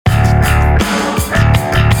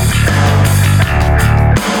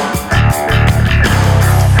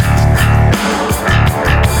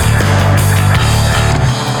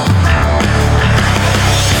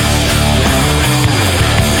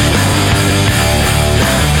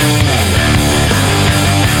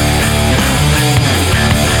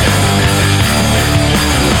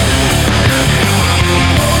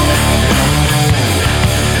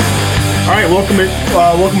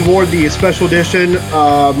welcome aboard the special edition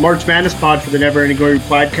March Madness pod for the Never Ending Glory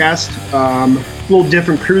podcast. A little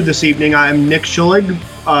different crew this evening. I'm Nick Schillig,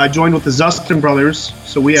 joined with the Zustin brothers.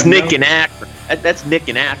 So we have Nick and Akron. That's Nick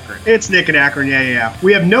and Akron. It's Nick and Akron. Yeah.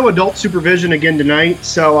 We have no adult supervision again tonight,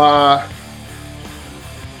 so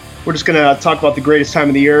we're just gonna talk about the greatest time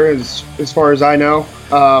of the year, as far as I know.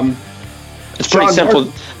 It's pretty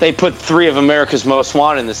simple. They put 3 of America's Most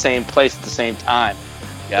Wanted in the same place at the same time.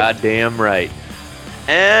 Goddamn right.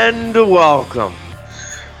 And welcome.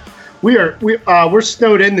 We're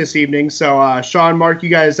snowed in this evening, so Sean, Mark, you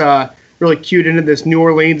guys really cued into this New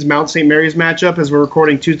Orleans Mount St. Mary's matchup as we're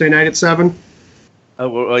recording Tuesday night at 7.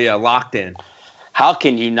 Oh yeah, locked in. How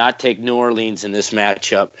can you not take New Orleans in this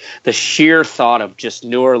matchup? The sheer thought of just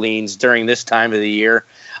New Orleans during this time of the year.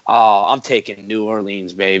 Oh, I'm taking New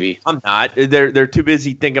Orleans, baby. I'm not. They're too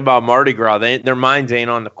busy thinking about Mardi Gras. Their minds ain't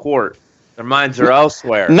on the court. Their minds are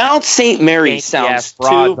elsewhere. Mount St. Mary sounds too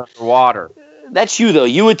underwater. That's you though.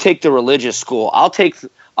 You would take the religious school. I'll take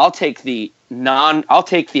the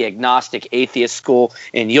agnostic atheist school,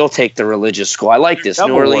 and you'll take the religious school. I like this.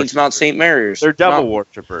 New Orleans, Mount St. Mary's. They're devil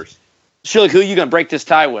worshippers. Shilly, who are you gonna break this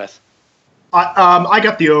tie with? I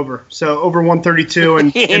got the over. So over 132,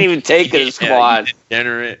 and he ain't even take his squad.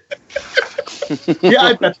 Degenerate. Yeah,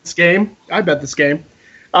 I bet this game.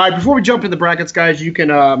 All right, before we jump into the brackets, guys, you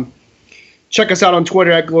can check us out on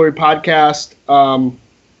Twitter at Glory Podcast.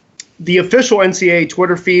 The official NCAA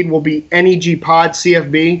Twitter feed will be NEG Pod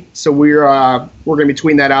CFB. So we're going to be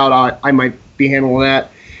tweeting that out. I might be handling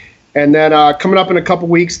that. And then coming up in a couple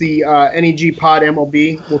weeks, the NEG Pod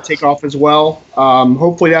MLB will take off as well.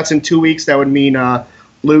 Hopefully that's in 2 weeks. That would mean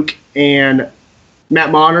Luke and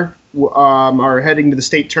Matt Monner are heading to the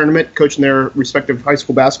state tournament, coaching their respective high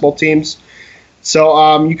school basketball teams.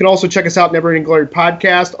 So you can also check us out, Never Ending Glory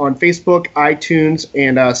Podcast, on Facebook, iTunes,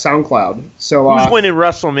 and SoundCloud. So who's winning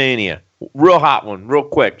WrestleMania? Real hot one, real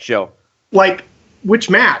quick, show. Like, which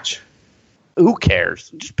match? Who cares?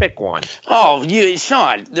 Just pick one. Oh,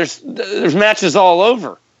 Sean, there's matches all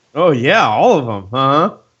over. Oh yeah, all of them,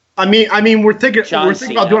 huh? I mean, we're thinking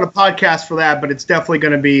about doing a podcast for that, but it's definitely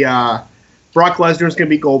going to be Brock Lesnar's going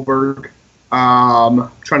to be Goldberg. Trying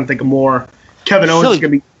to think of more. Kevin Owens is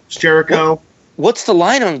going to be Jericho. What's the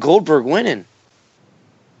line on Goldberg winning?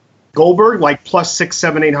 Goldberg, like plus 600,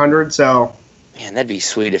 700, 800. So, man, that'd be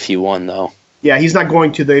sweet if he won, though. Yeah, he's not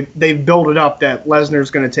going to. They've built it up that Lesnar's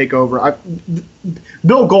going to take over.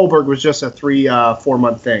 Bill Goldberg was just a 3-4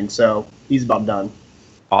 month thing, so he's about done.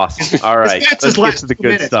 Awesome. All right, let's get to the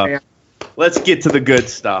good stuff. Man. Let's get to the good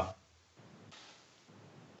stuff.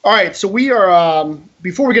 All right, so we are.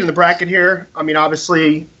 Before we get in the bracket here, I mean,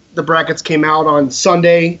 obviously the brackets came out on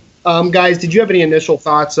Sunday. Guys, did you have any initial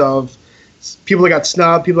thoughts of people that got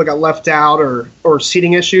snubbed, people that got left out, or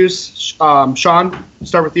seating issues? Sean,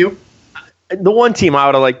 start with you. The one team I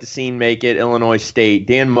would have liked to see make it, Illinois State.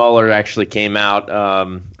 Dan Muller actually came out,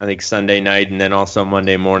 I think, Sunday night and then also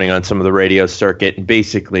Monday morning on some of the radio circuit and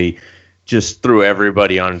basically just threw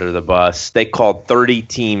everybody under the bus. They called 30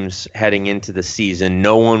 teams heading into the season.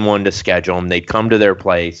 No one wanted to schedule them. They'd come to their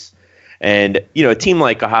place. And, a team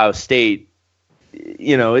like Ohio State,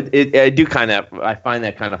 I find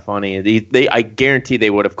that kind of funny. I guarantee they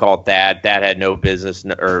would have called Thad. Thad had no business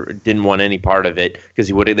or didn't want any part of it because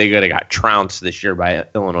they would have got trounced this year by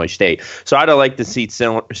Illinois State. So I'd have liked to see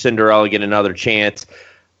Cinderella get another chance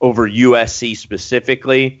over USC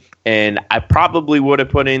specifically, and I probably would have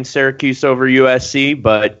put in Syracuse over USC,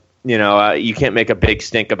 but you can't make a big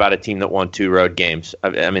stink about a team that won 2 road games.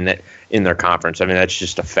 I mean, that in their conference. I mean, that's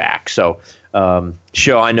just a fact. So,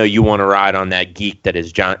 Show, I know you want to ride on that geek that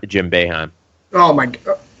is Jim Boeheim. Oh my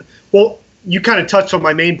God! Well, you kind of touched on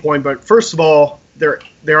my main point, but first of all, their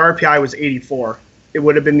RPI was 84. It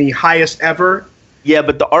would have been the highest ever. Yeah,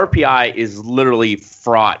 but the RPI is literally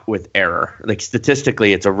fraught with error. Like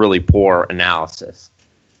statistically, it's a really poor analysis.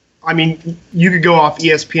 I mean, you could go off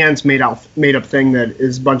ESPN's made up thing that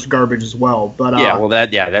is a bunch of garbage as well. But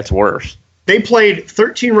that's worse. They played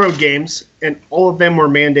 13 road games, and all of them were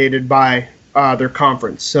mandated by their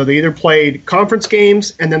conference. So they either played conference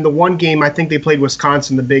games, and then the one game I think they played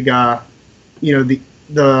Wisconsin, the big, the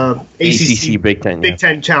ACC Big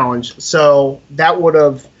Ten Challenge. So that would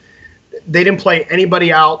have. They didn't play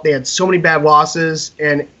anybody out. They had so many bad losses,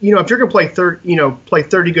 and if you're going to play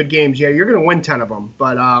 30 good games, yeah, you're going to win 10 of them.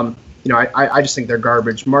 But I just think they're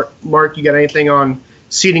garbage. Mark, you got anything on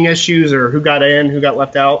seating issues or who got in, who got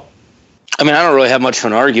left out? I mean, I don't really have much of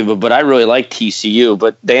an argument, but I really like TCU,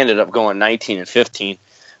 but they ended up going 19-15.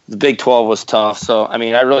 The Big 12 was tough, so I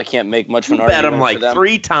mean, I really can't make much of an argument. You bet them like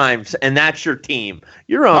 3 times, and that's your team.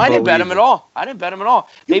 You're unbelievable. I didn't bet them at all.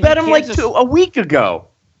 You bet them like a week ago.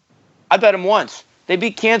 I bet them once. They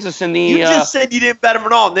beat Kansas in the. You just said you didn't bet them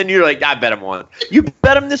at all, and then you're like, I bet them once. You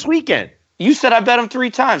bet them this weekend. You said I bet them 3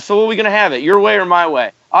 times. So what are we gonna have it? Your way or my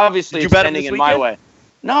way? Obviously, it's ending in my way.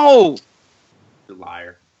 No. You're a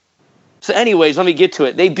liar. So, anyways, let me get to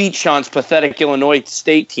it. They beat Sean's pathetic Illinois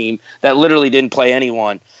State team that literally didn't play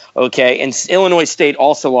anyone. Okay, and Illinois State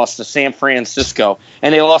also lost to San Francisco,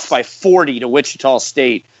 and they lost by 40 to Wichita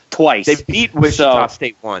State twice. They beat Wichita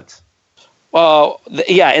State once.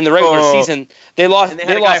 In the regular season, they lost. And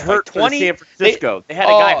they lost by 20. San Francisco. They had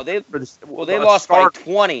a guy. They lost by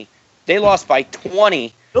 20. They lost by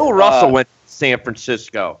 20. Bill Russell went to San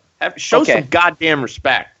Francisco. Show some goddamn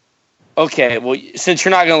respect. Okay, well, since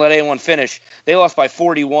you're not going to let anyone finish, they lost by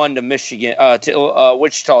 41 to Michigan, to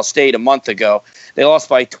Wichita State a month ago. They lost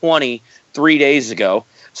by 20 3 days ago.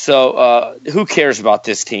 So who cares about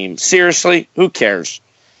this team? Seriously, who cares?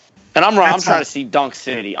 And I'm trying to see Dunk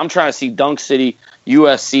City. I'm trying to see Dunk City,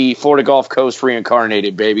 USC, Florida Gulf Coast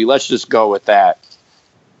reincarnated, baby. Let's just go with that.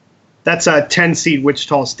 That's a 10-seed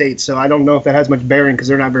Wichita State, so I don't know if that has much bearing because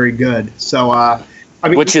they're not very good. So,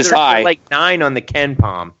 which is high. Like 9 on the Ken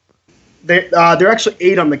Palm. They're actually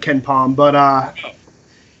 8 on the Ken Palm, but our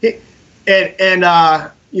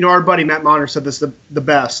buddy Matt Monner said this the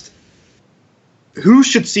best. Who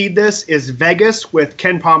should seed this is Vegas with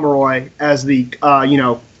Ken Pomeroy as the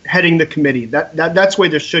heading the committee. That's the way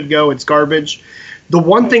this should go. It's garbage. The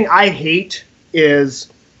one thing I hate is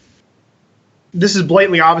this is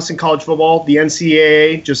blatantly obvious in college football. The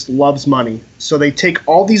NCAA just loves money, so they take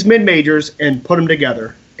all these mid-majors and put them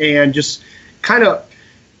together and just kind of.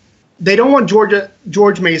 They don't want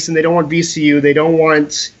George Mason. They don't want VCU. They don't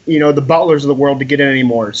want the Butlers of the world to get in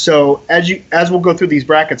anymore. So as we'll go through these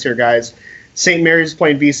brackets here, guys, St. Mary's is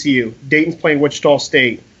playing VCU. Dayton's playing Wichita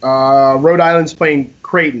State. Rhode Island's playing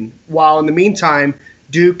Creighton. While in the meantime,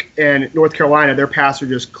 Duke and North Carolina, their paths are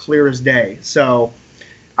just clear as day. So,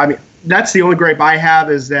 I mean, that's the only gripe I have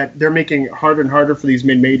is that they're making it harder and harder for these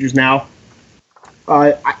mid-majors now.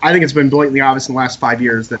 I think it's been blatantly obvious in the last 5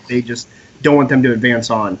 years that they just don't want them to advance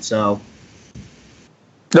on. So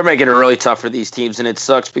they're making it really tough for these teams, and it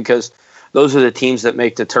sucks because those are the teams that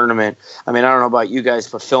make the tournament. I mean, I don't know about you guys,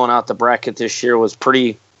 but filling out the bracket this year was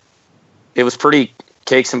pretty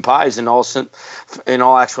cakes and pies in all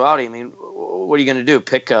actuality. I mean, what are you going to do?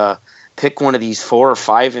 Pick one of these 4 or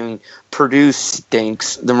 5, and Purdue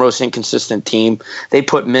stinks, the most inconsistent team. They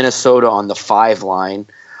put Minnesota on the 5 line.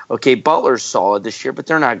 Okay, Butler's solid this year, but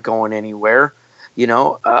they're not going anywhere.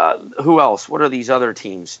 Who else? What are these other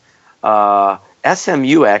teams?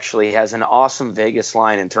 SMU actually has an awesome Vegas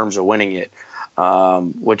line in terms of winning it,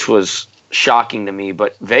 which was shocking to me.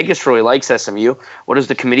 But Vegas really likes SMU. What does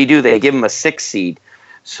the committee do? They give them a 6 seed.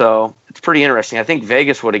 So it's pretty interesting. I think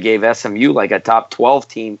Vegas would have gave SMU like a top 12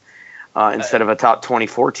 team instead of a top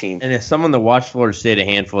 24 team. And as someone that watched Florida State a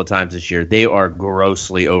handful of times this year, they are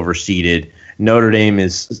grossly overseeded. Notre Dame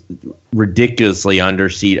is ridiculously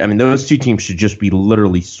underseeded. I mean, those 2 teams should just be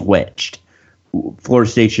literally switched.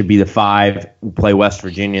 Florida State should be the 5, play West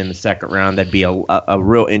Virginia in the second round. That'd be a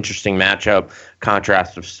real interesting matchup,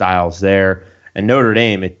 contrast of styles there. And Notre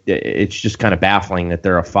Dame, it's just kind of baffling that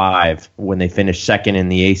they're a 5 when they finish second in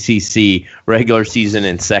the ACC regular season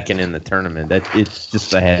and second in the tournament. It's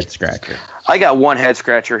just a head scratcher. I got one head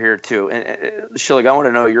scratcher here too, and Schillig, I want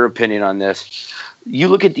to know your opinion on this. You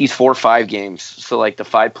look at these 4-5 games. So like the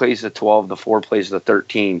 5 plays the 12, the 4 plays the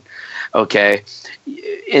 13. Okay,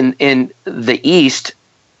 in the East,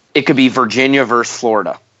 it could be Virginia versus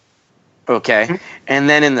Florida. Okay, mm-hmm. And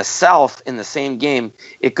then in the South, in the same game,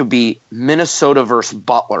 it could be Minnesota versus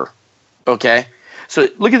Butler. Okay, so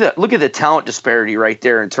look at the talent disparity right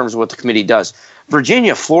there in terms of what the committee does.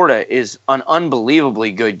 Virginia Florida is an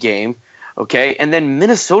unbelievably good game. Okay, and then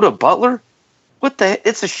Minnesota Butler. What the?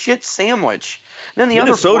 It's a shit sandwich. And then the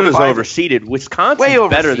Minnesota's overseeded. Wisconsin's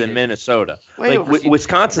better than Minnesota.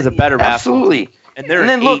 Wisconsin's a better basketball team. And they're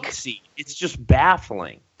an 8 seed. It's just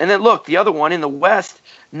baffling. And then look, the other one in the West,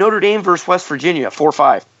 Notre Dame versus West Virginia,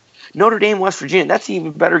 4-5. Notre Dame, West Virginia. That's an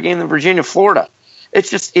even better game than Virginia, Florida. It's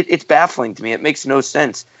just it's baffling to me. It makes no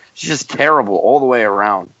sense. It's just terrible all the way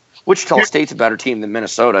around. Wichita State's a better team than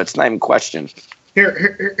Minnesota. It's not even questioned.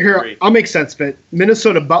 Here, I'll make sense of it.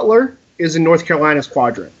 Minnesota Butler is in North Carolina's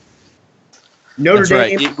quadrant. Notre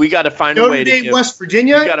Dame. Right. We got to find a way to West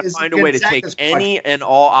Virginia. We got to find a way to take any and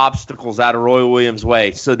all obstacles out of Roy Williams'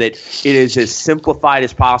 way, so that it is as simplified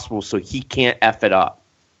as possible, so he can't F it up.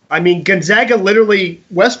 I mean, Gonzaga literally.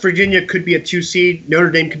 West Virginia could be a 2 seed.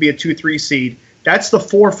 Notre Dame could be a 2-3 seed. That's the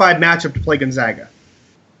 4 or 5 matchup to play Gonzaga.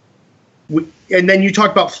 And then you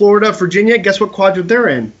talk about Florida, Virginia. Guess what quadrant they're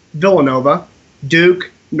in? Villanova, Duke,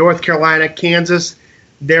 North Carolina, Kansas.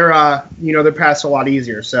 They're passed a lot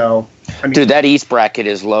easier. So, I mean, dude, that East bracket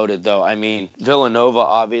is loaded, though. I mean, Villanova,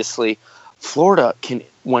 obviously. Florida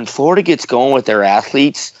when Florida gets going with their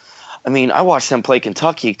athletes. I mean, I watched them play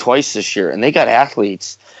Kentucky twice this year, and they got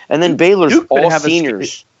athletes. And then Baylor's all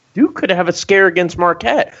seniors. Duke could have a scare against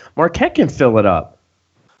Marquette. Marquette can fill it up.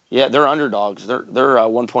 Yeah, they're underdogs. They're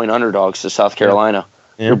 1-point underdogs to South Carolina.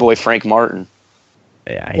 Yeah. Your boy Frank Martin.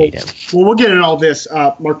 Yeah, I hate him. Well, we'll get into all this.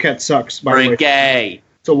 Marquette sucks, by the way.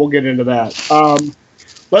 So we'll get into that.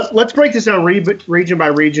 Let's break this down region by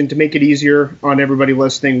region to make it easier on everybody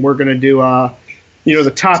listening. We're going to do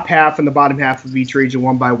the top half and the bottom half of each region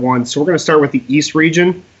one by one. So we're going to start with the East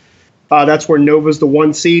region. That's where Nova's the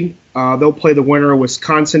 1 seed. They'll play the winner of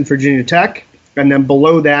Wisconsin, Virginia Tech. And then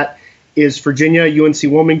below that is Virginia, UNC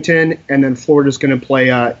Wilmington. And then Florida's going to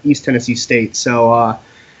play East Tennessee State. So,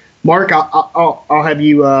 Mark, I'll have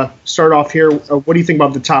you start off here. What do you think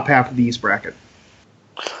about the top half of the East bracket?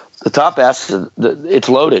 The top half, it's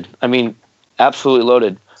loaded. I mean, absolutely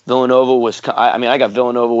loaded. Villanova, Wisconsin. I got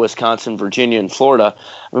Villanova, Wisconsin, Virginia, and Florida.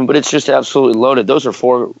 But it's just absolutely loaded. Those are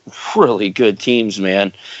 4 really good teams,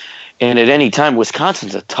 man. And at any time, Wisconsin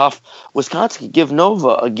can give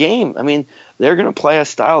Nova a game. I mean, they're going to play a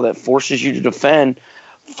style that forces you to defend,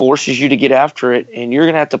 forces you to get after it, and you're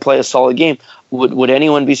going to have to play a solid game. Would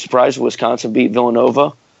anyone be surprised if Wisconsin beat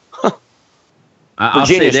Villanova? I'll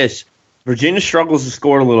say this. Virginia struggles to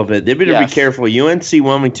score a little bit. They better be careful. UNC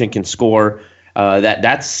Wilmington can score.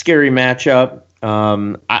 That's a scary matchup.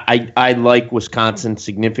 I like Wisconsin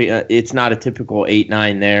significant. It's not a typical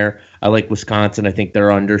 8-9 there. I like Wisconsin. I think they're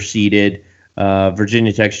underseeded.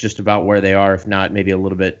 Virginia Tech's just about where they are, if not maybe a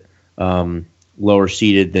little bit lower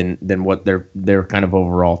seeded than what their kind of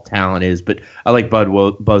overall talent is. But I like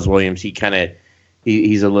Buzz Williams.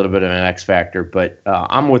 He's a little bit of an X factor. But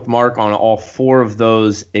I'm with Mark on all 4 of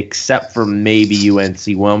those except for maybe UNC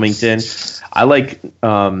Wilmington. I like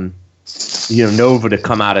Nova to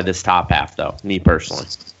come out of this top half, though, me personally.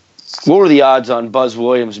 What were the odds on Buzz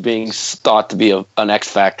Williams being thought to be an X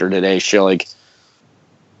factor today, Schillig?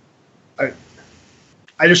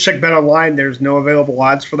 I just checked Bet Online. There's no available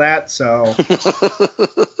odds for that, so.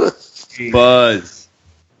 Buzz.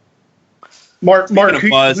 Mark,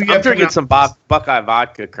 Buzz, I'm drinking some Buckeye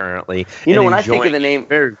vodka currently. When I think of the name,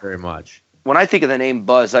 very, very much. When I think of the name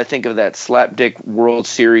Buzz, I think of that slapdick World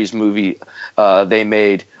Series movie they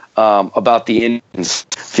made about the Indians.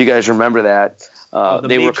 If you guys remember that,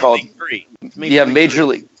 they were called Major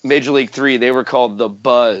League 3. They were called the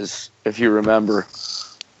Buzz, if you remember.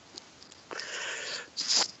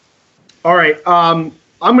 All right, I'm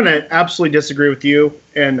going to absolutely disagree with you,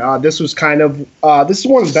 and this is one of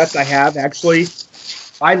the bets I have actually.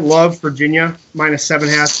 I love Virginia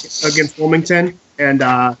 -7.5 against Wilmington, and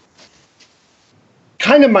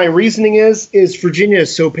kind of my reasoning is Virginia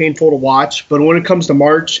is so painful to watch, but when it comes to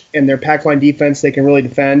March and their pack line defense, they can really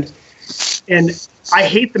defend. And I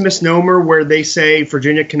hate the misnomer where they say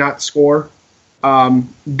Virginia cannot score.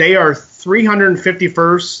 They are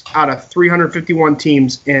 351st out of 351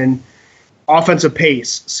 teams in offensive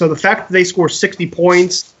pace. So the fact that they score 60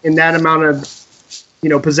 points in that amount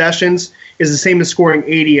of possessions is the same as scoring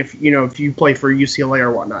 80 if you play for UCLA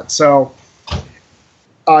or whatnot. So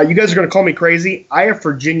you guys are going to call me crazy. I have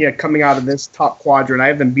Virginia coming out of this top quadrant. I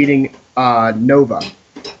have them beating Nova.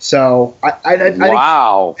 So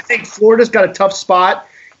I think Florida's got a tough spot.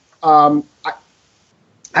 I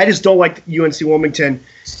just don't like UNC Wilmington.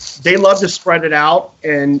 They love to spread it out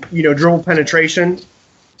and dribble penetration.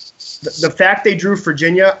 The fact they drew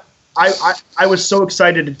Virginia, I was so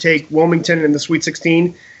excited to take Wilmington in the Sweet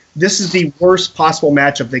 16. This is the worst possible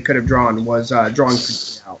matchup they could have drawn, was drawing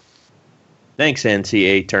Virginia out. Thanks,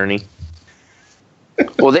 NCAA attorney.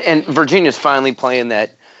 Well, and Virginia's finally playing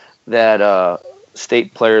that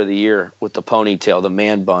state player of the year with the ponytail, the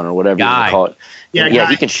man bun, or whatever you want to call it. Yeah,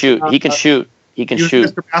 he can shoot. He can shoot. He can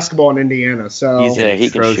shoot. Mr. Basketball in Indiana. So he's an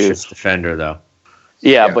atrocious defender, though.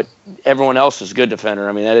 Yeah, but everyone else is a good defender.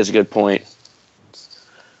 I mean, that is a good point.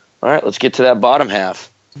 All right, let's get to that bottom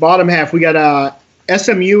half. Bottom half, we got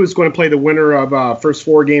SMU is going to play the winner of first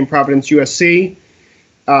 4-game Providence USC.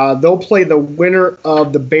 They'll play the winner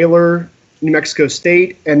of the Baylor New Mexico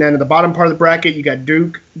State. And then at the bottom part of the bracket, you got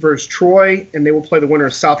Duke versus Troy, and they will play the winner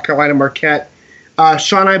of South Carolina Marquette.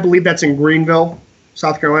 Sean, I believe that's in Greenville,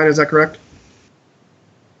 South Carolina. Is that correct?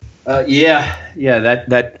 Yeah,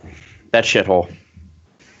 that shithole.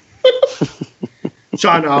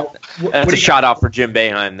 Sean, that's a shot out for Jim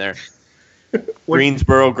Boeheim there.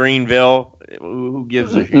 Greensboro, Greenville. Who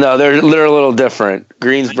gives a shit? No, they're a little different.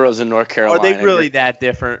 Greensboro's in North Carolina. Are they really that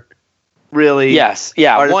different? Really? Yes.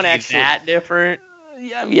 Yeah. Are One they actually that different?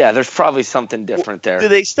 Yeah. There's probably something different there. Do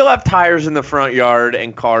they still have tires in the front yard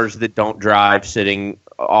and cars that don't drive sitting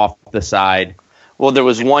off the side? Well, there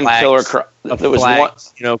was one killer. There was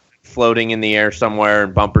flags, one, floating in the air somewhere,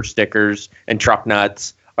 and bumper stickers and truck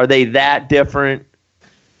nuts. Are they that different?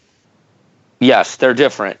 Yes, they're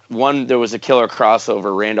different. One, there was a killer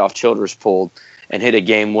crossover Randolph Childress pulled and hit a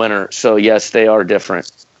game winner. So, yes, they are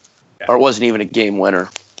different. Yeah. Or it wasn't even a game winner.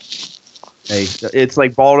 Hey, it's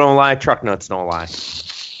like ball don't lie, truck nuts don't lie.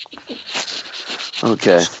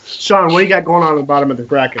 Okay. Sean, what do you got going on at the bottom of the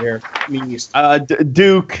bracket here?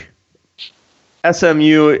 Duke,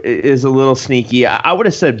 SMU is a little sneaky. I would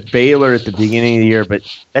have said Baylor at the beginning of the year, but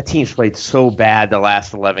that team's played so bad the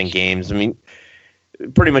last 11 games. I mean,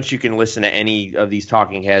 pretty much you can listen to any of these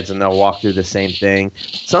talking heads and they'll walk through the same thing.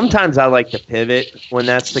 Sometimes I like to pivot when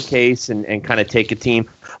that's the case and kind of take a team.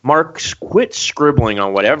 Mark, quit scribbling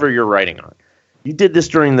on whatever you're writing on. You did this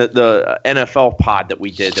during the NFL pod that we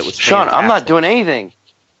did that was Sean, fantastic. I'm not doing anything.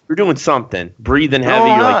 You're doing something. Breathing heavy.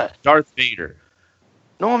 You're like Darth Vader.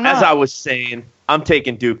 No, I'm not. As I was saying, I'm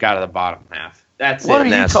taking Duke out of the bottom half. That's what it.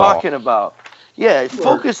 What are you talking about? Yeah,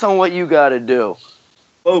 focus on what you got to do.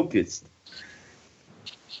 Focused.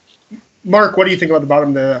 Mark, what do you think about the bottom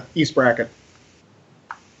of the East bracket?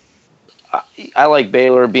 I like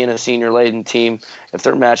Baylor being a senior-laden team. If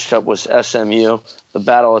they're matched up with SMU, the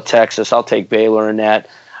Battle of Texas, I'll take Baylor in that.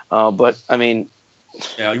 But, I mean...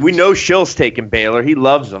 Yeah, we know Shill's taking Baylor. He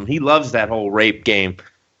loves them. He loves that whole rape game.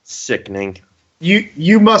 Sickening.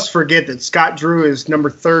 You must forget that Scott Drew is number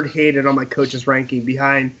 3rd hated on my coach's ranking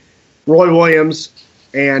behind Roy Williams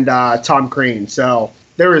and Tom Crean. So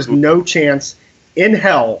there is no chance in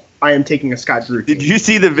hell I am taking a Scott Drew team. Did you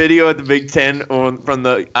see the video at the Big Ten from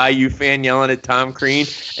the IU fan yelling at Tom Crean?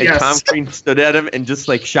 And yes. Tom Crean stood at him and just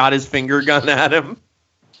shot his finger gun at him.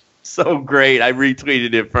 So great. I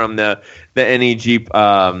retweeted it from the NEG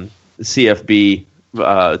CFB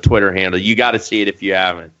Twitter handle. You got to see it if you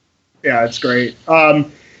haven't. Yeah, it's great. I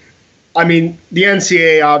mean, the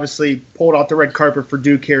NCAA obviously pulled out the red carpet for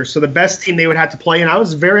Duke here. So the best team they would have to play, and I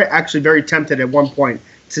was very tempted at one point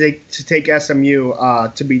to take SMU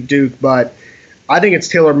to beat Duke, but I think it's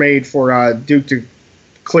tailor-made for Duke to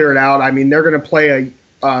clear it out. I mean, they're going to play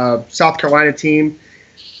a South Carolina team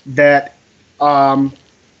that can't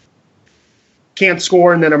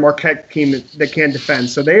score, and then a Marquette team that can defend.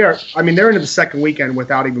 So they're into the second weekend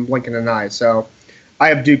without even blinking an eye. So I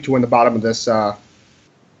have Duke to win the bottom of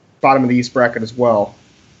the East bracket as well.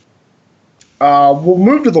 We'll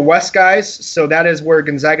move to the West, guys. So that is where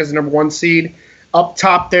Gonzaga is the number 1 seed. Up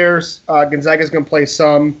top there's Gonzaga is going to play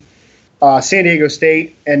some San Diego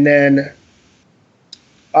State, and then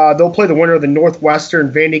they'll play the winner of the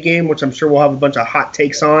Northwestern Vandy game, which I'm sure we'll have a bunch of hot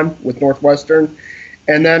takes on with Northwestern.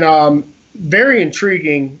 And then very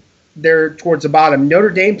intriguing there towards the bottom, Notre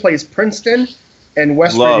Dame plays Princeton, and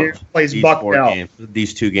West Virginia plays Bucknell.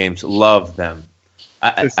 These 2 games, love them.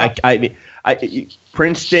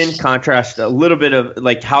 Princeton contrasts a little bit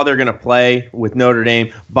of how they're going to play with Notre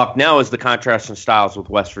Dame. Bucknell is the contrast in styles with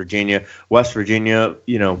West Virginia. West Virginia,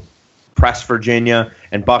 press Virginia,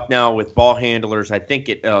 and Bucknell with ball handlers. I think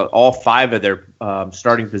all 5 of their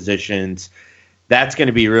starting positions. That's going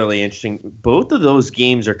to be really interesting. Both of those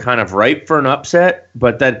games are kind of ripe for an upset,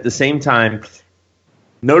 but at the same time,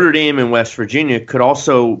 Notre Dame and West Virginia could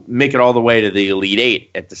also make it all the way to the Elite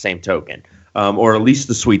 8 at the same token. Or at least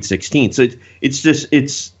the Sweet 16. So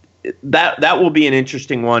that will be an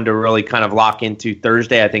interesting one to really kind of lock into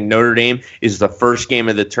Thursday. I think Notre Dame is the first game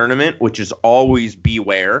of the tournament, which is always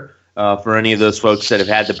beware for any of those folks that have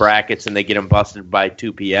had the brackets and they get them busted by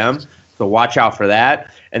 2 p.m. So watch out for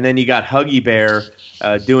that. And then you got Huggy Bear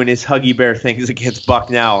doing his Huggy Bear things against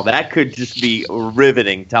Bucknell. That could just be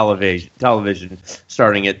riveting television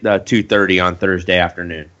starting at 2:30 on Thursday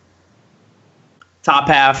afternoon. Top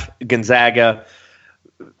half, Gonzaga,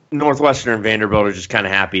 Northwestern, and Vanderbilt are just kind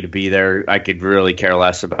of happy to be there. I could really care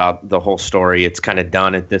less about the whole story. It's kind of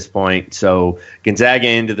done at this point. So Gonzaga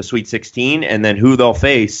into the Sweet 16, and then who they'll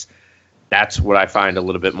face, that's what I find a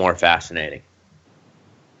little bit more fascinating.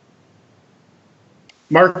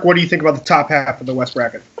 Mark, what do you think about the top half of the West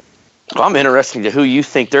bracket? Well, I'm interested to who you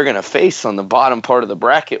think they're going to face on the bottom part of the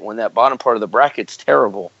bracket when that bottom part of the bracket's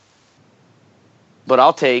terrible. But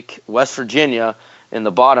I'll take West Virginia in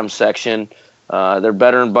the bottom section. They're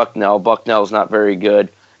better than Bucknell. Bucknell's not very good.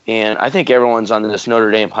 And I think everyone's on this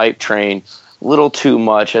Notre Dame hype train a little too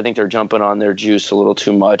much. I think they're jumping on their juice a little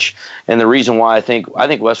too much. And the reason why I think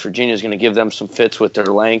West Virginia is going to give them some fits with their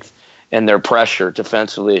length and their pressure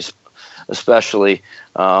defensively, especially.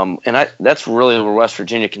 And that's really where West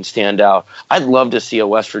Virginia can stand out. I'd love to see a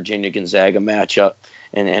West Virginia-Gonzaga matchup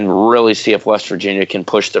and really see if West Virginia can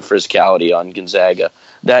push the physicality on Gonzaga.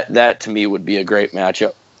 That to me would be a great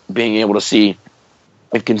matchup, being able to see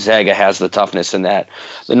if Gonzaga has the toughness in that.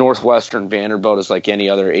 The Northwestern Vanderbilt is like any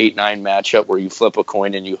other 8-9 matchup where you flip a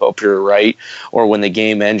coin and you hope you're right, or when the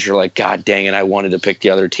game ends, you're like, God dang it, I wanted to pick the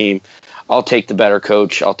other team. I'll take the better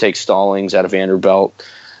coach. I'll take Stallings out of Vanderbilt.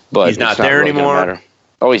 But he's not there really anymore.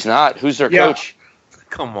 Oh, he's not? Who's their coach?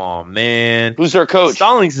 Come on, man. Who's their coach?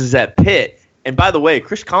 Stallings is at Pitt. And by the way,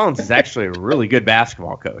 Chris Collins is actually a really good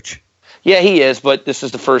basketball coach. Yeah, he is, but this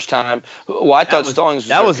is the first time. Well, I thought Stallings was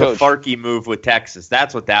that was coach. A Farkey move with Texas.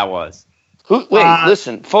 That's what that was.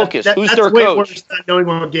 Listen, focus. Who's their coach? That's not knowing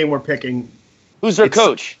what game we're picking. Who's their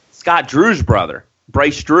coach? Scott Drew's brother,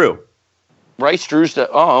 Bryce Drew. Bryce Drew's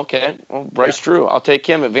okay. Well, Bryce Drew. I'll take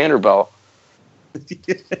him at Vanderbilt.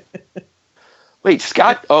 Wait,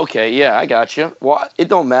 Scott? Okay, yeah, I got you. Well, it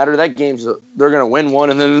don't matter. That game's they're going to win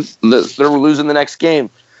one, and then they're losing the next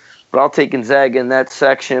game. But I'll take Gonzaga in that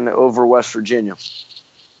section over West Virginia.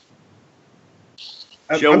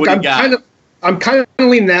 Joe, what do you got? I'm kind of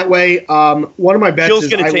leaning that way. One of my bets Joe's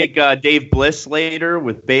going to take Dave Bliss later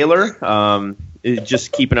with Baylor.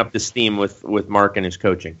 Just keeping up this theme with Mark and his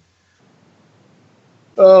coaching.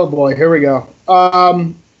 Oh, boy, here we go.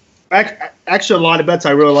 Actually, a lot of bets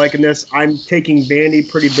I really like in this. I'm taking Vandy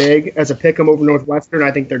pretty big as a pick 'em over Northwestern.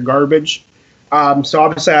 I think they're garbage. So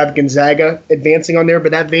obviously I have Gonzaga advancing on there,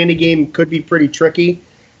 but that Vandy game could be pretty tricky.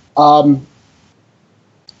 I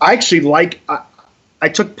actually I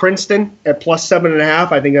took Princeton at plus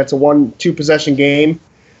 7.5. I think that's a 1-2 possession game.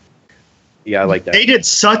 Yeah, I like that. They did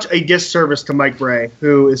such a disservice to Mike Brey,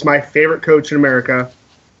 who is my favorite coach in America,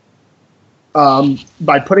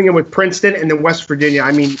 by putting him with Princeton and then West Virginia.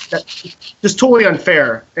 I mean, that's just totally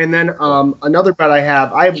unfair. And then another bet I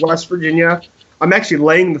have West Virginia. I'm actually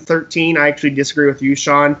laying the 13. I actually disagree with you,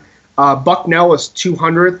 Sean. Bucknell is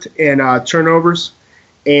 200th in turnovers,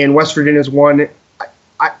 and West Virginia's 1.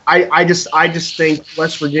 I just think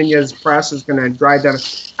West Virginia's press is going to drive them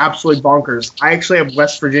absolutely bonkers. I actually have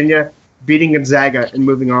West Virginia beating Gonzaga and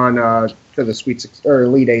moving on to the Sweet Six or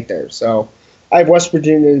Elite Eight there. So I have West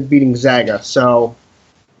Virginia beating Gonzaga. So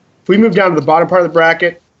if we move down to the bottom part of the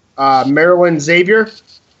bracket, Maryland Xavier.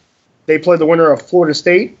 They play the winner of Florida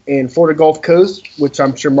State and Florida Gulf Coast, which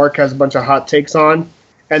I'm sure Mark has a bunch of hot takes on.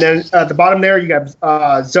 And then at the bottom there, you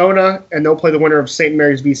got Zona, and they'll play the winner of St.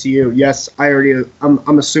 Mary's VCU. Yes,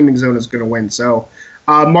 I'm assuming Zona's going to win. So,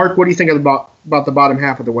 Mark, what do you think about the bottom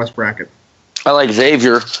half of the West bracket? I like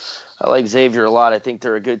Xavier. I like Xavier a lot. I think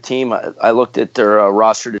they're a good team. I looked at their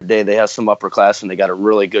roster today. They have some upperclassmen. They got a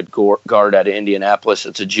really good guard out of Indianapolis.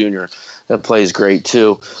 It's a junior that plays great,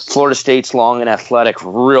 too. Florida State's long and athletic,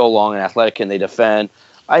 real long and athletic, and they defend.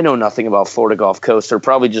 I know nothing about Florida Gulf Coast. They're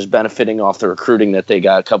probably just benefiting off the recruiting that they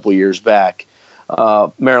got a couple years back.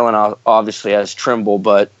 Maryland obviously has Trimble,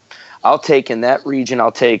 but I'll take in that region,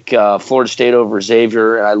 Florida State over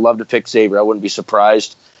Xavier, and I'd love to pick Xavier. I wouldn't be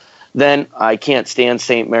surprised. Then I can't stand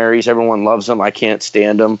St. Mary's. Everyone loves them. I can't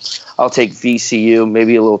stand them. I'll take VCU.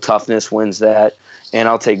 Maybe a little toughness wins that. And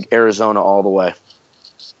I'll take Arizona all the way.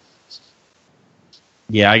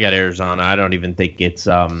 Yeah, I got Arizona. I don't even think it's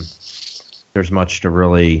there's much to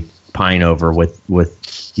really pine over with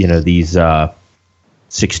these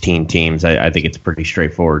 16 teams. I think it's pretty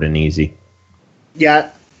straightforward and easy. Yeah,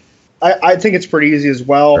 I think it's pretty easy as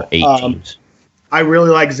well. Or 8 teams. I really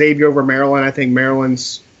like Xavier over Maryland. I think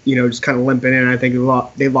Maryland's just kind of limping in. I think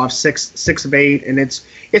they've lost 6 of 8, and it's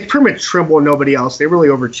pretty much Trimble and nobody else. They really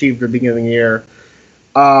overachieved at the beginning of the year.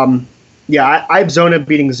 I have Zona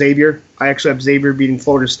beating Xavier. I actually have Xavier beating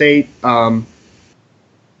Florida State.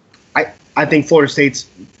 I think Florida State's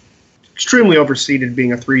extremely overseeded,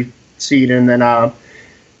 being a 3 seed, and then I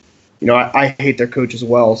hate their coach as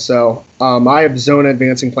well. So I have Zona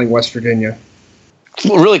advancing, playing West Virginia.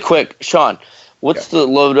 Really quick, Sean, what's the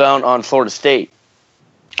lowdown on Florida State?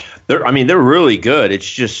 They're really good. It's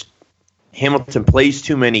just Hamilton plays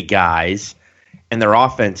too many guys, and their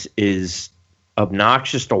offense is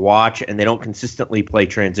obnoxious to watch, and they don't consistently play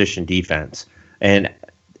transition defense. And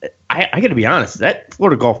I got to be honest, that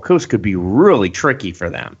Florida Gulf Coast could be really tricky for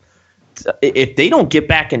them. If they don't get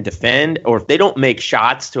back and defend, or if they don't make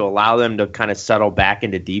shots to allow them to kind of settle back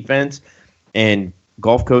into defense, and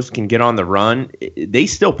Gulf Coast can get on the run, they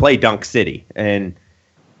still play Dunk City. And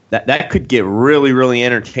that could get really, really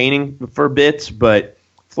entertaining for bits. But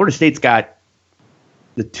Florida State's got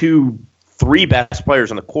the 3 best players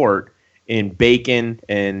on the court in Bacon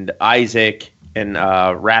and Isaac and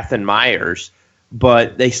Rathan Myers,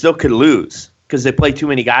 but they still could lose because they play too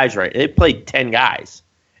many guys. Right, they played 10 guys,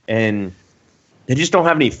 and they just don't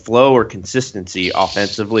have any flow or consistency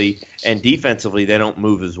offensively, and defensively they don't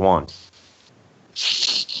move as one.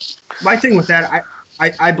 My thing with that,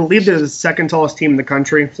 I believe they're the second tallest team in the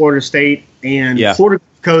country, Florida State, and Florida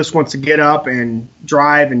Coast wants to get up and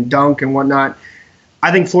drive and dunk and whatnot.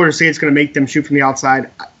 I think Florida State's going to make them shoot from the outside.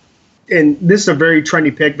 And this is a very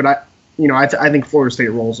trendy pick, but I think Florida State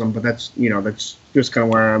rolls them. But that's just kind of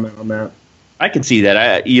where I'm at. I can see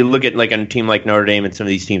that. You look at like a team like Notre Dame and some of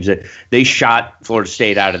these teams that they shot Florida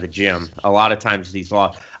State out of the gym. A lot of times these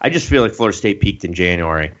lost. I just feel like Florida State peaked in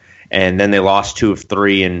January, and then they lost 2 of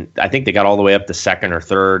 3, and I think they got all the way up to second or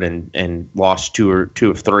third, and lost 2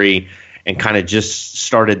 of 3, and kind of just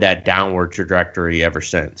started that downward trajectory ever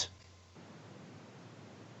since.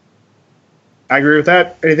 I agree with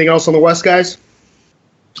that. Anything else on the West, guys?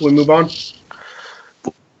 Till we move on?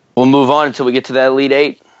 We'll move on until we get to that Elite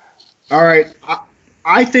Eight. All right.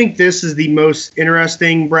 I think this is the most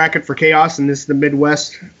interesting bracket for Chaos, and this is the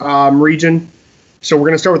Midwest region. So we're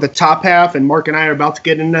going to start with the top half, and Mark and I are about to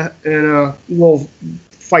get in a little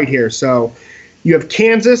fight here. So you have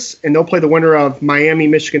Kansas, and they'll play the winner of Miami,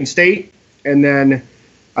 Michigan State, and then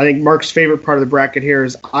I think Mark's favorite part of the bracket here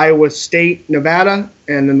is Iowa State, Nevada,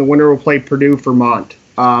 and then the winner will play Purdue, Vermont.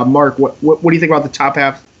 Mark, what do you think about the top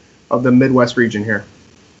half of the Midwest region here?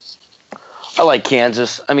 I like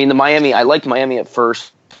Kansas. I mean, I liked Miami at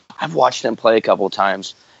first. I've watched them play a couple of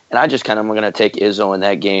times, and I just kind of am going to take Izzo in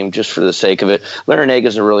that game just for the sake of it.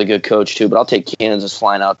 Larinaga a really good coach too, but I'll take Kansas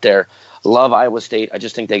flying out there. Love Iowa State. I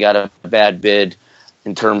just think they got a bad bid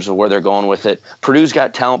in terms of where they're going with it. Purdue's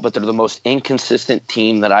got talent, but they're the most inconsistent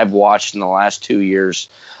team that I've watched in the last 2 years.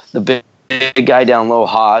 The big guy down low,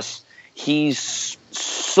 Haas, he's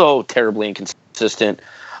so terribly inconsistent.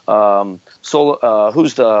 Who's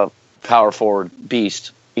the power forward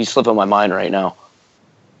beast? He's slipping my mind right now.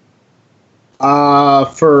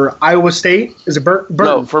 For Iowa State, is it Burton?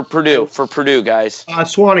 No, for Purdue. For Purdue, guys.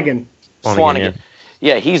 Swanigan.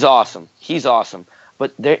 Yeah, he's awesome.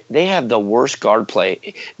 But they have the worst guard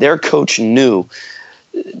play. Their coach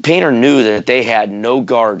Painter knew that they had no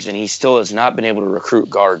guards, and he still has not been able to recruit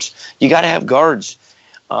guards. You got to have guards.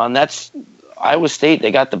 That's Iowa State.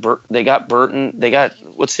 They got Burton. They got,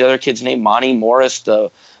 what's the other kid's name? Monty Morris,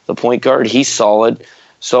 the point guard. He's solid.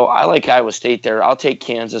 So I like Iowa State there. I'll take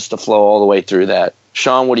Kansas to flow all the way through that.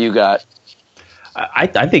 Sean, what do you got? I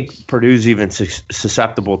think Purdue's even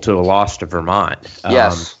susceptible to a loss to Vermont.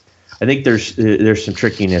 Yes. I think there's some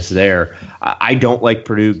trickiness there. I don't like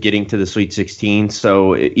Purdue getting to the Sweet 16,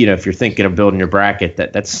 so if you're thinking of building your bracket,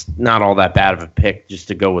 that's not all that bad of a pick just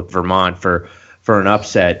to go with Vermont for an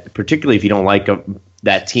upset, particularly if you don't like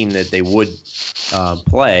that team that they would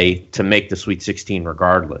play to make the Sweet 16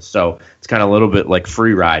 regardless. So it's kind of a little bit like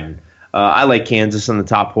free riding. I like Kansas in the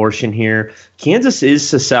top portion here. Kansas is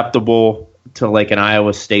susceptible to like an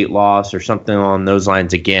Iowa State loss or something along those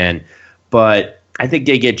lines again, but I think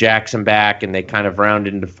they get Jackson back and they kind of round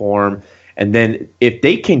into form. And then if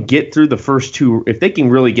they can get through the first two, if they can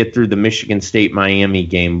really get through the Michigan State-Miami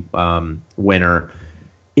game winner,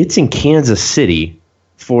 it's in Kansas City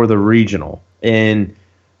for the regional. And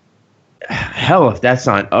hell, if that's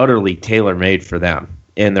not utterly tailor-made for them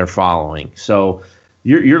and their following. So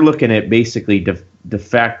you're looking at basically de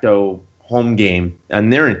facto home game,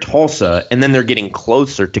 and they're in Tulsa, and then they're getting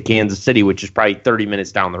closer to Kansas City, which is probably 30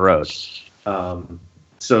 minutes down the road.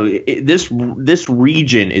 So this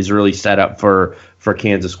region is really set up for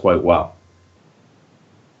Kansas quite well.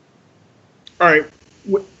 All right.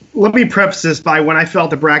 Let me preface this by when I fill out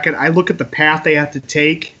the bracket, I look at the path they have to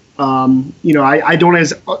take. I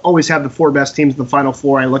don't always have the 4 best teams in the Final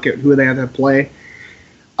Four. I look at who they have to play.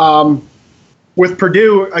 With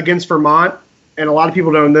Purdue against Vermont, and a lot of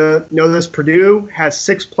people don't know this, Purdue has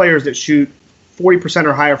 6 players that shoot 40%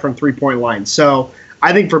 or higher from three-point line. So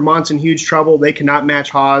I think Vermont's in huge trouble. They cannot match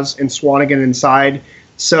Haas and Swanigan inside.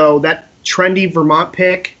 So that trendy Vermont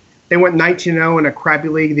pick, they went 19-0 in a crappy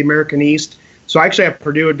league, the American East. So I actually have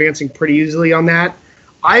Purdue advancing pretty easily on that.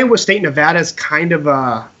 Iowa State, Nevada is kind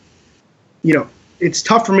of it's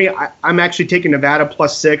tough for me. I'm actually taking Nevada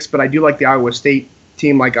 +6, but I do like the Iowa State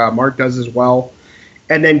team like Mark does as well.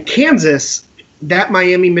 And then Kansas, that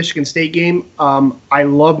Miami-Michigan State game, I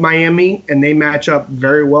love Miami, and they match up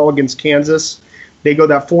very well against Kansas. They go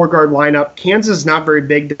that 4-guard lineup. Kansas is not very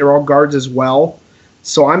big. They're all guards as well.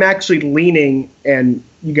 So I'm actually leaning, and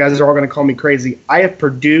you guys are all going to call me crazy, I have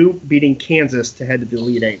Purdue beating Kansas to head to the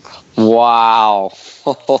Elite Eight. Wow.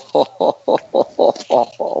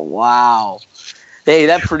 Wow. Hey,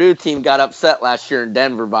 that Purdue team got upset last year in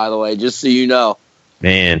Denver, by the way, just so you know.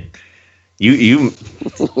 Man. You,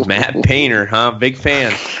 Matt Painter, huh? Big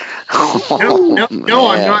fan. No,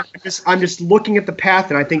 I'm not. I'm just looking at the path,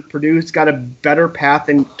 and I think Purdue's got a better path.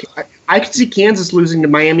 And I could see Kansas losing to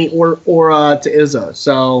Miami or to Izzo.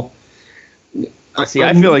 So, see,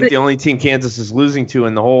 I feel like the only team Kansas is losing to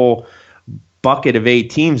in the whole bucket of 8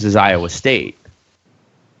 teams is Iowa State.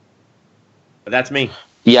 But that's me.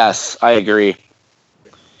 Yes, I agree.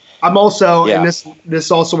 I'm also, and this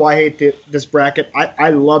is also why I hate this bracket. I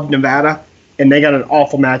love Nevada, and they got an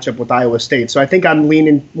awful matchup with Iowa State. So I think I'm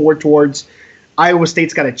leaning more towards Iowa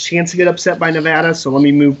State's got a chance to get upset by Nevada. So let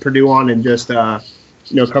me move Purdue on and just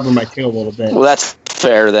cover my tail a little bit. Well, that's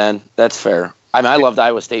fair then. That's fair. I mean, I loved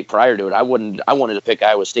Iowa State prior to it. I wanted to pick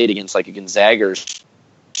Iowa State against like a Gonzaga or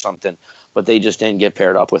something, but they just didn't get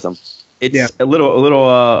paired up with them. It's a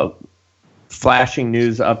little flashing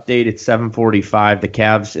news update. It's 7:45. The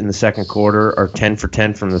Cavs in the second quarter are 10 for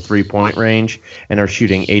 10 from the 3-point range and are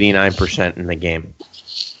shooting 89% in the game.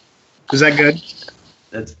 Is that good?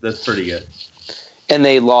 That's pretty good. And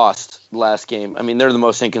they lost last game. I mean, they're the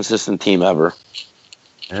most inconsistent team ever.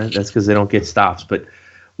 That's because they don't get stops. But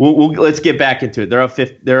let's get back into it.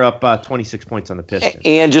 They're up 26 points on the Pistons.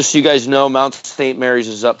 And just so you guys know, Mount St. Mary's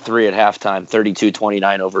is up 3 at halftime,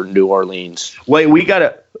 32-29 over New Orleans. Wait, we got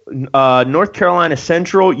a North Carolina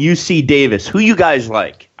Central, UC Davis. Who you guys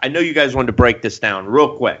like? I know you guys wanted to break this down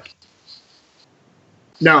real quick.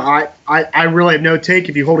 No, I really have no take.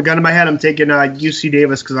 If you hold a gun to my head, I'm taking UC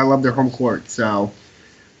Davis because I love their home court. So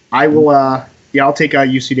I will, I'll take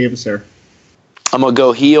UC Davis there. I'm going to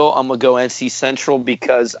go heel. I'm going to go NC Central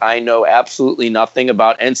because I know absolutely nothing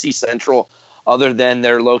about NC Central other than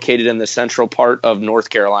they're located in the central part of North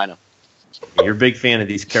Carolina. You're a big fan of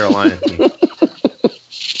these Carolina teams.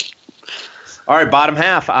 All right, bottom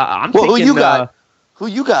half. I'm thinking. Who you got? Who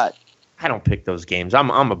you got? I don't pick those games. I'm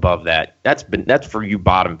above that. That's for you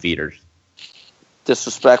bottom feeders.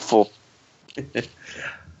 Disrespectful.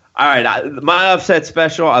 All right, my upset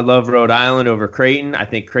special. I love Rhode Island over Creighton. I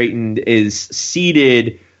think Creighton is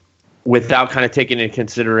seeded without kind of taking into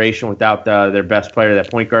consideration without their best player,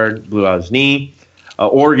 that point guard, blew out his knee.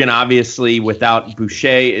 Oregon, obviously, without Boucher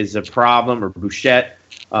is a problem, or Bouchette.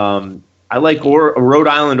 I like Rhode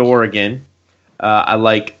Island, Oregon. I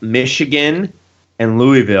like Michigan and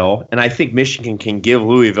Louisville, and I think Michigan can give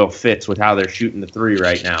Louisville fits with how they're shooting the three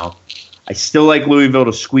right now. I still like Louisville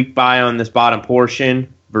to squeak by on this bottom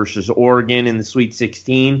portion versus Oregon in the Sweet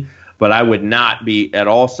 16, but I would not be at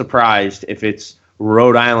all surprised if it's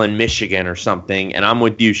Rhode Island, Michigan or something, and I'm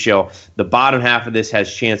with you, Shill. The bottom half of this has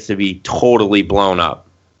a chance to be totally blown up.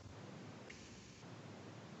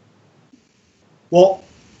 Well,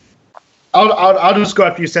 I'll just go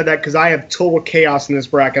after you said that because I have total chaos in this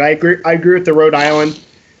bracket. I agree with the Rhode Island.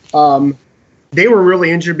 They were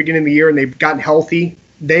really injured beginning of the year, and they've gotten healthy.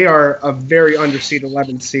 They are a very underseeded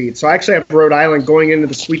 11th seed. So I actually have Rhode Island going into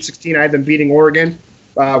the Sweet 16. I have them beating Oregon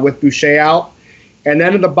with Boucher out. And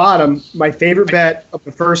then at the bottom, my favorite bet of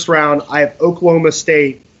the first round, I have Oklahoma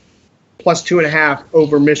State plus 2.5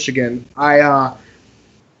 over Michigan.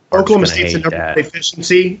 Oklahoma State's the number one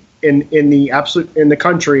efficiency in the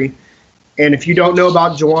country. And if you don't know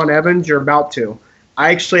about Jawan Evans, you're about to.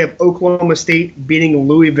 I actually have Oklahoma State beating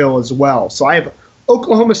Louisville as well. So I have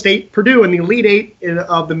Oklahoma State, Purdue in the Elite Eight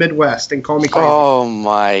of the Midwest, and call me crazy. Oh,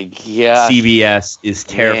 my God. CBS is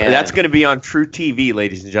terrible. Man. That's going to be on True TV,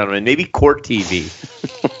 ladies and gentlemen. Maybe Court TV.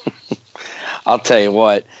 I'll tell you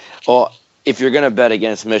what. Well, if you're going to bet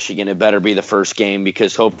against Michigan, it better be the first game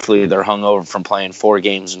because hopefully they're hungover from playing 4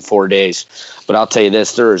 games in 4 days. But I'll tell you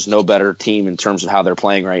this, there is no better team in terms of how they're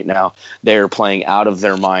playing right now. They're playing out of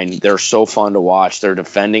their mind. They're so fun to watch. They're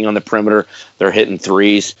defending on the perimeter. They're hitting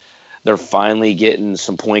threes. They're finally getting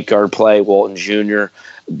some point guard play. Walton Jr.,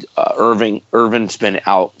 Irvin's been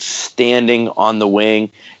outstanding on the wing,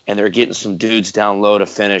 and they're getting some dudes down low to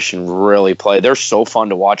finish and really play. They're so fun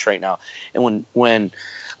to watch right now. And when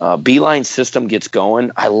Beeline's system gets going,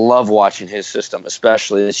 I love watching his system,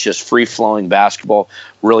 especially. It's just free-flowing basketball,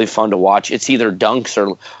 really fun to watch. It's either dunks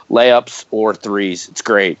or layups or threes. It's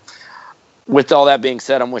great. With all that being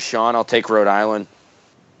said, I'm with Sean. I'll take Rhode Island.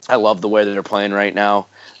 I love the way that they're playing right now.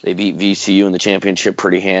 They beat VCU in the championship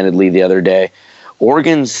pretty handedly the other day.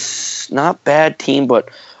 Oregon's not a bad team, but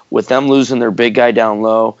with them losing their big guy down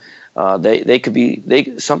low, they could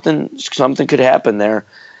be something could happen there.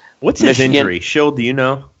 What's his injury? Shill, do you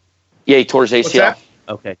know? Yeah, he tore his ACL.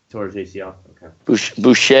 Okay, tore his ACL.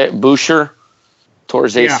 Okay. Boucher tore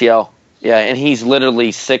his ACL. Yeah, and he's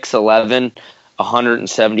literally 6'11",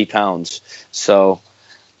 170 pounds. So,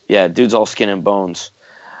 yeah, dude's all skin and bones.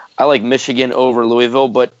 I like Michigan over Louisville,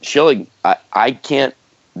 but Schilling, I can't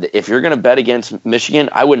if you're going to bet against Michigan,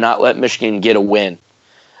 I would not let Michigan get a win.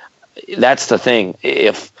 That's the thing.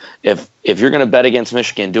 If you're going to bet against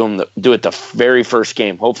Michigan, do it the very first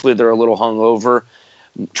game. Hopefully they're a little hungover,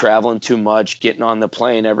 traveling too much, getting on the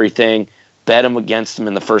plane, everything. Bet them against them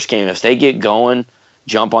in the first game. If they get going,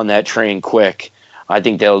 jump on that train quick. I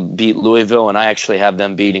think they'll beat Louisville, and I actually have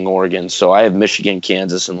them beating Oregon. So I have Michigan,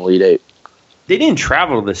 Kansas in the Elite Eight. They didn't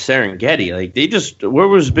travel to the Serengeti. Like they just, where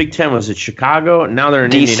was Big Ten? Was it Chicago? Now they're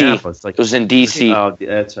in DC. Indianapolis. Like it was in DC. Oh,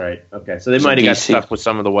 that's right. Okay, so they might have got stuck with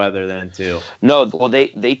some of the weather then too. No, well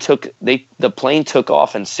the plane took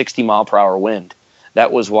off in 60-mile-per-hour wind.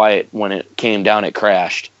 That was why when it came down, it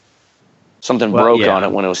crashed. Something broke on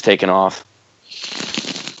it when it was taking off.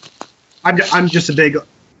 I'm just a big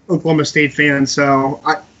Oklahoma State fan, so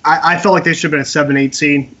I felt like they should have been a 7-8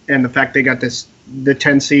 seed, and the fact they got the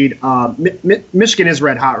 10 seed. Michigan is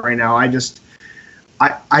red hot right now. I just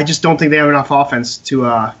don't think they have enough offense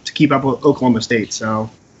to keep up with Oklahoma State. So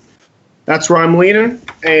that's where I'm leaning.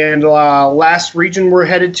 And last region we're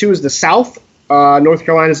headed to is the South. North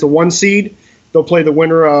Carolina is the 1 seed. They'll play the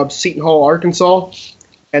winner of Seton Hall, Arkansas.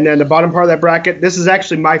 And then the bottom part of that bracket, this is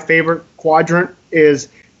actually my favorite quadrant, is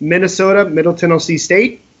Minnesota, Middle Tennessee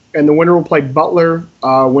State. And the winner will play Butler,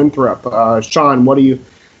 Winthrop. Sean,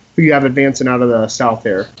 who you have advancing out of the South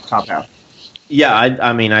there, top half? Yeah,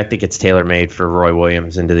 I mean, I think it's tailor-made for Roy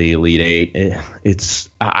Williams into the Elite Eight.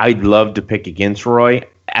 I'd love to pick against Roy.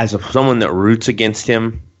 As someone that roots against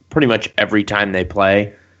him pretty much every time they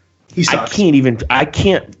play, he sucks. I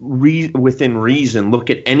can't within reason look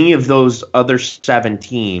at any of those other 7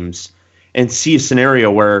 teams and see a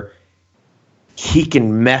scenario where he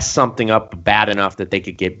can mess something up bad enough that they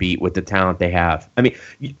could get beat with the talent they have. I mean,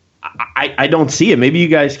 I don't see it. Maybe you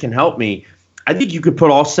guys can help me. I think you could put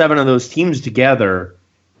all 7 of those teams together,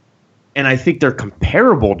 and I think they're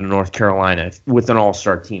comparable to North Carolina with an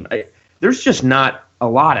all-star team. There's just not a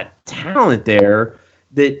lot of talent there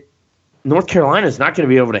that North Carolina is not going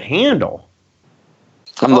to be able to handle.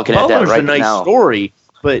 I'm looking at that right now. Butler's a nice story,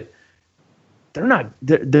 but they're not.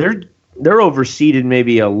 They're overseeded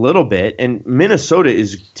maybe a little bit, and Minnesota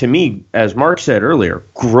is, to me, as Mark said earlier,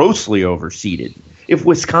 grossly overseeded. If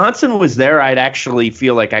Wisconsin was there, I'd actually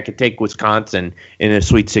feel like I could take Wisconsin in a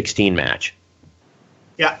Sweet 16 match.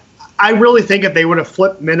 Yeah, I really think if they would have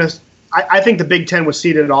flipped Minnesota, I think the Big Ten was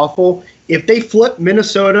seeded awful. If they flip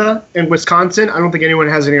Minnesota and Wisconsin, I don't think anyone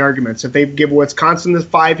has any arguments. If they give Wisconsin the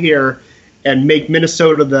 5 here and make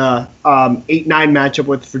Minnesota the 8-9 matchup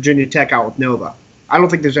with Virginia Tech out with Nova, I don't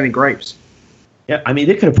think there's any gripes. Yeah, I mean,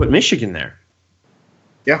 they could have put Michigan there.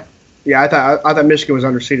 Yeah, I thought Michigan was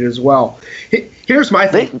underseeded as well. Here's my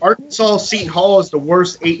thing. Arkansas Seton Hall is the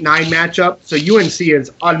worst 8-9 matchup, so UNC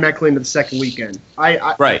is automatically into the second weekend.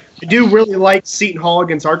 I do really like Seton Hall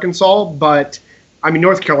against Arkansas, but, I mean,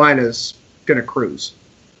 North Carolina's going to cruise.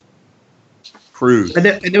 And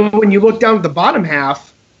then when you look down at the bottom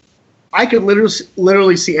half, I could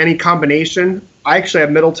literally see any combination. I actually have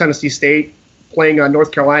Middle Tennessee State playing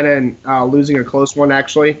North Carolina and losing a close one,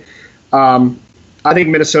 actually. I think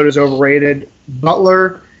Minnesota's overrated.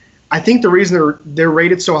 Butler, I think the reason they're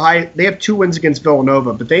rated so high, they have 2 wins against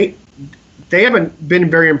Villanova, but they haven't been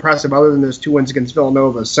very impressive other than those 2 wins against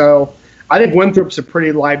Villanova. So I think Winthrop's a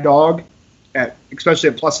pretty live dog, especially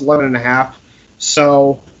at plus 11.5.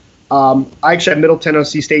 So I actually have Middle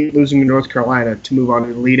Tennessee State losing to North Carolina to move on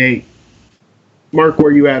to the Elite Eight. Mark, where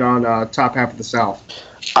are you at on top half of the South?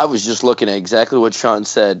 I was just looking at exactly what Sean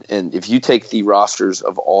said, and if you take the rosters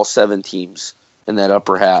of all 7 teams in that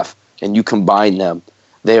upper half and you combine them,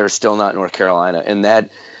 they are still not North Carolina, and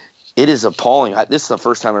that it is appalling. This is the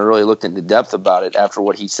first time I really looked into depth about it after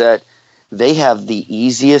what he said. They have the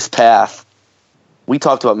easiest path. We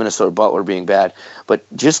talked about Minnesota Butler being bad, but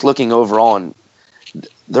just looking overall, and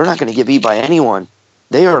they're not going to get beat by anyone.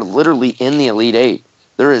 They are literally in the Elite Eight.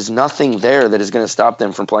 There is nothing there that is going to stop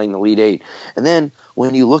them from playing the Elite Eight. And then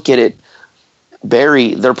when you look at it,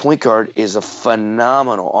 Barry, their point guard, is a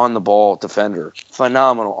phenomenal on-the-ball defender.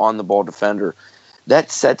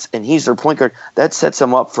 And he's their point guard. That sets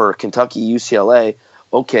them up for Kentucky, UCLA.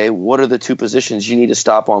 Okay, what are the 2 positions you need to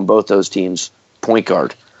stop on both those teams? Point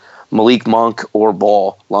guard. Malik Monk or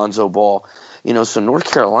Ball, Lonzo Ball. So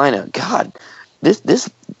North Carolina, God,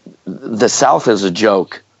 the South is a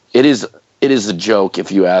joke. It is a joke,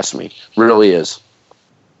 if you ask me. Really is.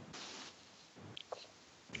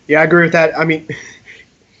 Yeah, I agree with that. I mean,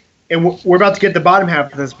 and we're about to get the bottom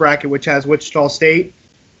half of this bracket, which has Wichita State.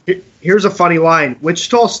 Here's a funny line.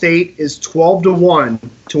 Wichita State is 12-1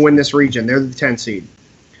 to win this region. They're the 10 seed.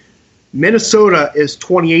 Minnesota is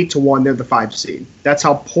 28-1. They're the 5 seed. That's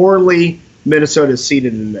how poorly Minnesota is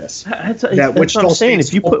seated in this. That's what I'm saying.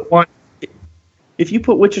 If you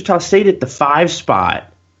put Wichita State at the 5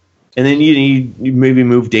 spot, and then you maybe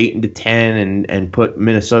move Dayton to 10 and put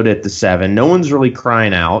Minnesota at the 7, no one's really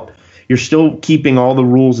crying out. You're still keeping all the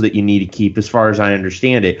rules that you need to keep, as far as I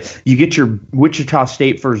understand it. You get your Wichita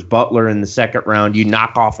State versus Butler in the second round. You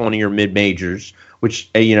knock off one of your mid-majors, which,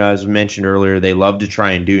 as mentioned earlier, they love to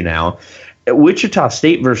try and do now. Wichita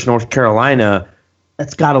State versus North Carolina,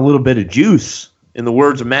 that's got a little bit of juice, in the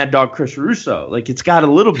words of Mad Dog Chris Russo. Like, it's got a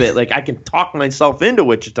little bit. Like, I can talk myself into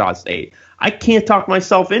Wichita State. I can't talk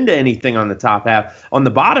myself into anything on the top half. On the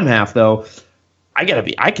bottom half, though,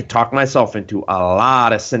 I could talk myself into a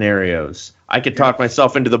lot of scenarios. I could talk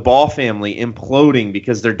myself into the Ball family imploding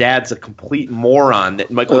because their dad's a complete moron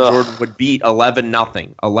that Michael Jordan would beat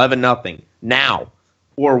 11-0 now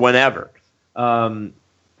or whenever.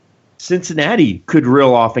 Cincinnati could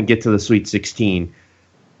reel off and get to the Sweet 16.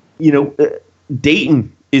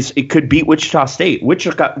 Dayton could beat Wichita State.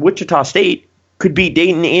 Wichita State could beat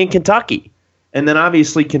Dayton and Kentucky. And then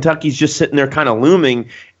obviously Kentucky's just sitting there kind of looming.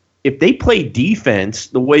 If they play defense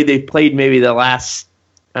the way they've played maybe the last,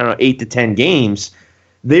 8 to 10 games,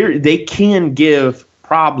 they can give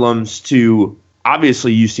problems to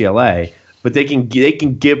obviously UCLA, but they can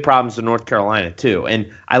give problems to North Carolina too.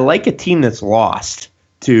 And I like a team that's lost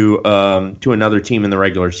to another team in the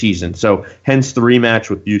regular season. So hence the rematch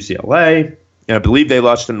with UCLA. And I believe they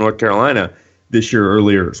lost to North Carolina this year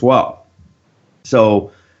earlier as well.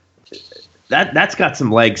 So that's got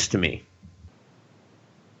some legs to me.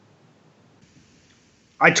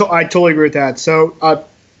 I totally agree with that. So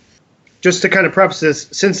just to kind of preface this,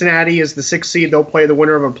 Cincinnati is the 6th seed. They'll play the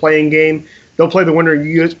winner of a playing game. They'll play the winner of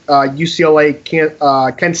UCLA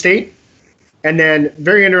Kent State. And then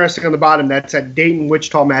very interesting on the bottom, that's that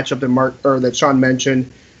Dayton-Wichita matchup that Sean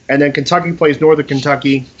mentioned. And then Kentucky plays Northern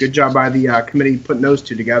Kentucky. Good job by the committee putting those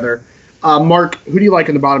two together. Mark, who do you like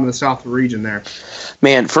in the bottom of the South region there?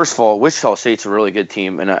 Man, first of all, Wichita State's a really good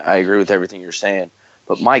team, and I agree with everything you're saying.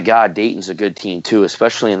 But my God, Dayton's a good team too,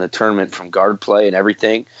 especially in the tournament from guard play and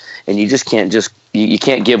everything. And you just can't you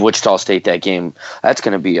can't give Wichita State that game. That's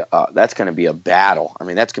going to be a battle. I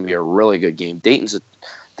mean, that's going to be a really good game. Dayton's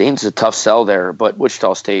a tough sell there, but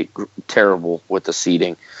Wichita State terrible with the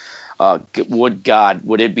seeding. Would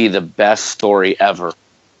it be the best story ever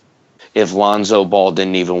if Lonzo Ball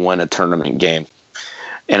didn't even win a tournament game?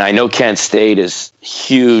 And I know Kent State is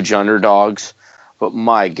huge underdogs, but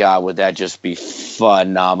my God, would that just be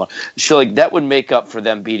phenomenal? So, that would make up for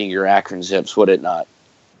them beating your Akron Zips, would it not?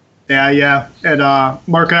 Yeah. And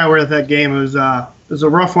Mark and I were at that game. It was a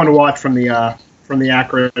rough one to watch from the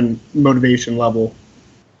Akron motivation level.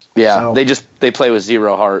 Yeah, so. They play with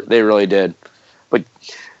zero heart. They really did. But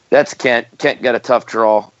that's Kent. Kent got a tough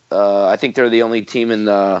draw. I think they're the only team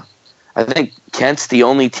I think Kent's the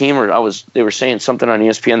only team, they were saying something on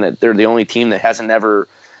ESPN that they're the only team that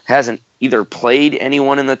hasn't either played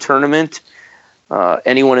anyone in the tournament,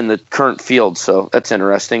 anyone in the current field. So that's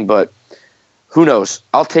interesting. But who knows?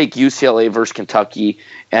 I'll take UCLA versus Kentucky,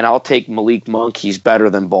 and I'll take Malik Monk. He's better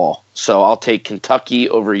than Ball. So I'll take Kentucky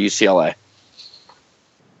over UCLA.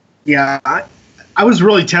 Yeah, I was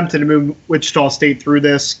really tempted to move Wichita State through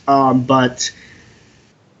this, but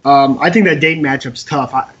I think that Dayton matchup's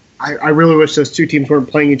tough. I really wish those two teams weren't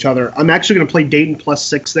playing each other. I'm actually going to play Dayton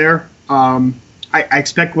 +6 there. I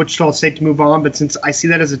expect Wichita State to move on, but since I see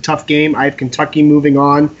that as a tough game, I have Kentucky moving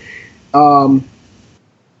on. I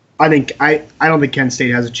don't think Kent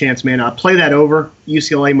State has a chance, man. I'll play that over.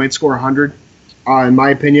 UCLA might score 100, in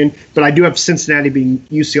my opinion, but I do have Cincinnati beating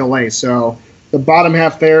UCLA. So the bottom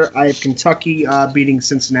half there, I have Kentucky beating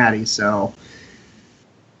Cincinnati. So,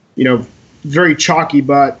 very chalky,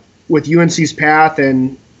 but with UNC's path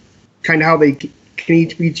and kind of how they can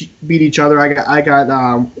each beat each other, I got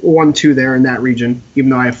 1-2 there in that region, even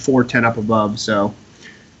though I have 4-10 up above. So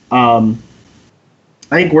I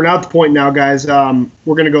think we're now at the point now, guys.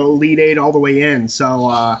 We're going to go Elite 8 all the way in.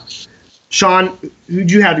 So, Sean, who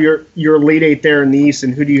do you have your Elite 8 there in the East,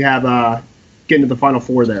 and who do you have getting to the Final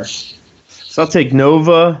Four there? So I'll take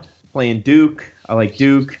Nova playing Duke. I like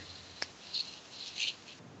Duke.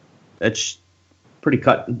 That's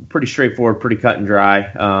pretty straightforward, pretty cut and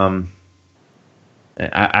dry.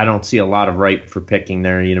 I don't see a lot of right for picking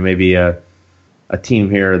there. Maybe a team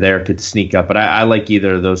here or there could sneak up, but I like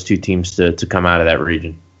either of those two teams to come out of that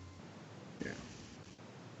region.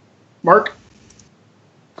 Mark?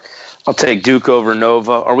 I'll take Duke over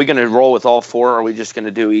Nova. Are we going to roll with all four, or are we just going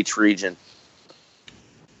to do each region?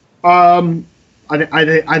 I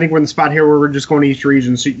think we're in the spot here where we're just going to each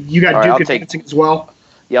region. So you got Duke advancing as well?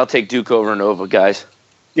 Yeah, I'll take Duke over Nova, guys.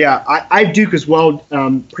 Yeah, I have Duke as well,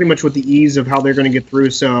 pretty much with the ease of how they're going to get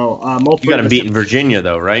through. So you got them beating Virginia,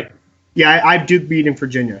 though, right? Yeah, I have Duke beating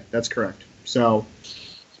Virginia. That's correct. So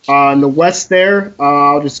in the West there,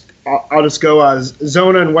 I'll just go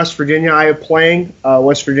Zona and West Virginia. I have playing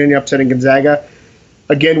West Virginia upsetting Gonzaga.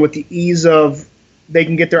 Again, with the ease of they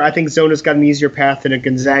can get there. I think Zona's got an easier path than a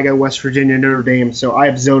Gonzaga, West Virginia, Notre Dame. So I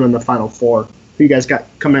have Zona in the Final Four. Who you guys got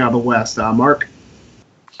coming out of the West? Mark?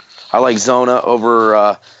 I like Zona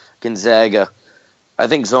over Gonzaga. I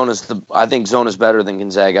think Zona's better than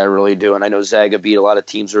Gonzaga. I really do. And I know Zaga beat a lot of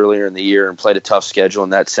teams earlier in the year and played a tough schedule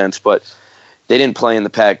in that sense, but they didn't play in the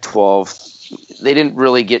Pac-12. They didn't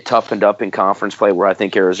really get toughened up in conference play where I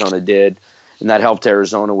think Arizona did, and that helped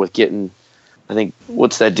Arizona with getting, I think,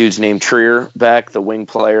 what's that dude's name, Trier back, the wing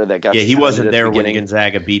player that got. Yeah, he wasn't there when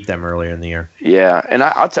Gonzaga beat them earlier in the year. Yeah, and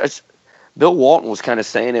I'll tell you, Bill Walton was kind of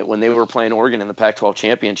saying it when they were playing Oregon in the Pac-12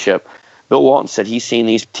 championship. Bill Walton said he's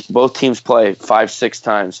seen both teams play 5-6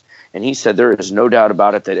 times, and he said there is no doubt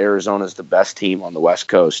about it that Arizona is the best team on the West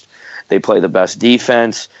Coast. They play the best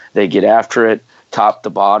defense. They get after it, top to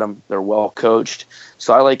bottom. They're well coached.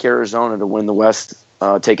 So I like Arizona to win the West,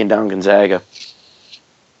 taking down Gonzaga.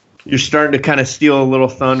 You're starting to kind of steal a little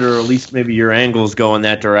thunder, or at least maybe your angles go in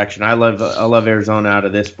that direction. I love Arizona out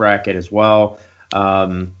of this bracket as well.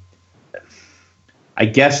 I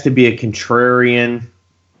guess to be a contrarian,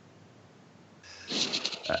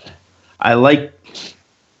 I'm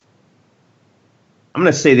going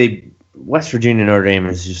to say West Virginia Notre Dame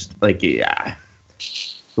is just like, yeah.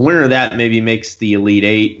 The winner of that maybe makes the Elite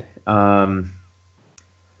Eight. I'll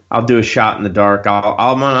do a shot in the dark.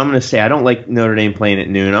 I'm going to say I don't like Notre Dame playing at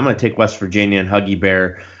noon. I'm going to take West Virginia, and Huggy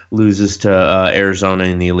Bear loses to Arizona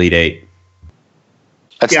in the Elite Eight.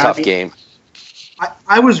 That's a tough game.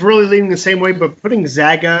 I was really leaning the same way, but putting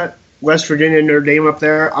Zaga, West Virginia, and Notre Dame up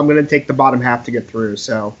there, I'm going to take the bottom half to get through.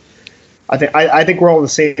 So I think we're all on the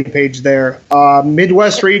same page there.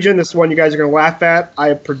 Midwest region, this is one you guys are going to laugh at. I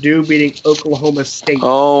have Purdue beating Oklahoma State.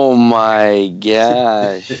 Oh, my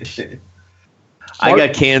gosh. I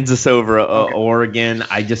got Kansas over Oregon.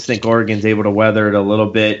 I just think Oregon's able to weather it a little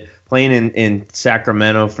bit. Playing in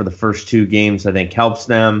Sacramento for the first two games, I think, helps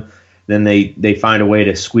them. Then they find a way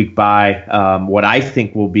to squeak by what I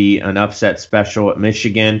think will be an upset special at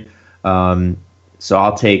Michigan. So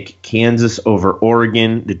I'll take Kansas over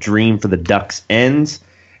Oregon. The dream for the Ducks ends,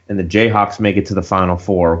 and the Jayhawks make it to the Final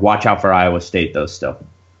Four. Watch out for Iowa State, though, still.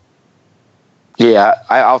 Yeah,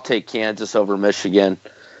 I'll take Kansas over Michigan.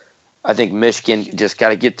 I think Michigan just got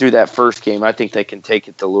to get through that first game. I think they can take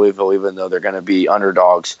it to Louisville, even though they're going to be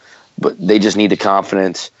underdogs. But they just need the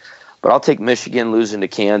confidence. But I'll take Michigan losing to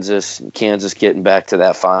Kansas, and Kansas getting back to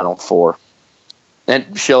that Final Four.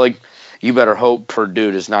 And, Schilling, you better hope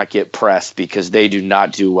Purdue does not get pressed, because they do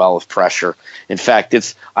not do well with pressure. In fact,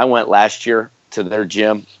 I went last year to their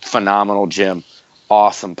gym, phenomenal gym,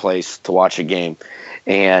 awesome place to watch a game.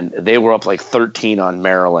 And they were up like 13 on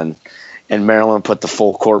Maryland. And Maryland put the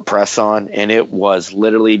full court press on, and it was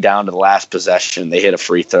literally down to the last possession. They hit a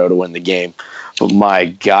free throw to win the game. But my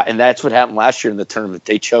God, and that's what happened last year in the tournament.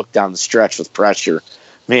 They choked down the stretch with pressure.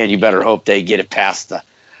 Man, you better hope they get it past the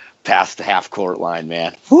half court line,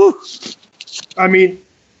 man. Whew. I mean,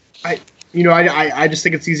 I just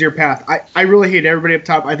think it's easier path. I really hate everybody up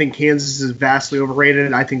top. I think Kansas is vastly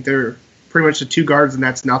overrated. I think they're pretty much the two guards, and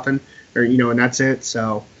that's nothing, and that's it.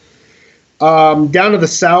 So down to the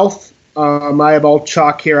South. I have all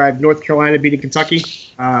chalk here. I have North Carolina beating Kentucky,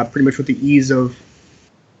 pretty much with the ease of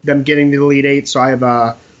them getting the Elite Eight. So I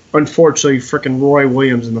have, unfortunately, frickin' Roy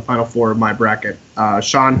Williams in the Final Four of my bracket.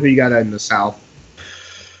 Sean, who you got in the South?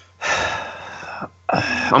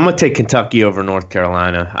 I'm going to take Kentucky over North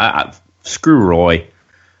Carolina. Screw Roy.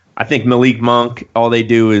 I think Malik Monk, all they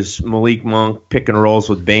do is Malik Monk pick and rolls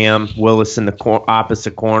with Bam, Willis in the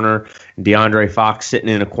opposite corner, and DeAndre Fox sitting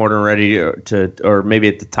in a corner ready to or maybe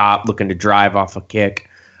at the top looking to drive off a kick.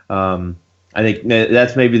 I think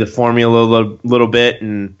that's maybe the formula a little bit,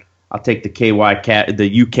 and I'll take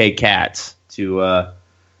the UK Cats to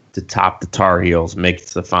top the Tar Heels and make it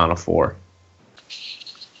to the Final Four.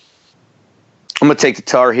 I'm going to take the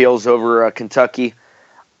Tar Heels over Kentucky.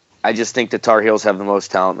 I just think the Tar Heels have the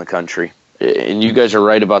most talent in the country. And you guys are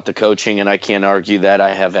right about the coaching, and I can't argue that.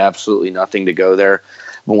 I have absolutely nothing to go there.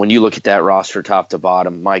 But when you look at that roster top to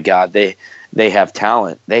bottom, my God, they have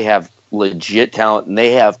talent. They have legit talent, and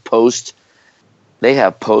they have post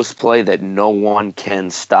play that no one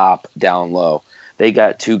can stop down low. They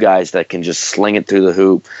got two guys that can just sling it through the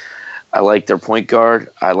hoop. I like their point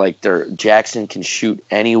guard. I like their Jackson can shoot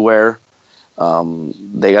anywhere.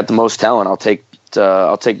 They got the most talent. I'll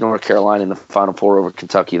take North Carolina in the Final Four over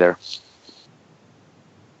Kentucky there.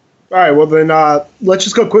 All right, well then let's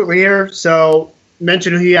just go quickly here. So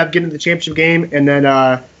mention who you have getting the championship game, and then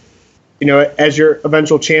as your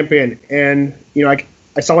eventual champion. And I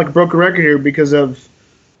sound like a broken record here because of.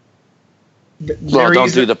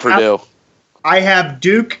 Don't do the Purdue. I have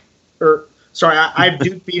Duke, I have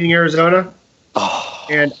Duke beating Arizona,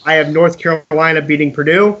 and I have North Carolina beating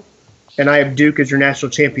Purdue, and I have Duke as your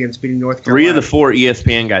national champions beating North Carolina. 3 of the 4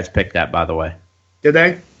 ESPN guys picked that, by the way. Did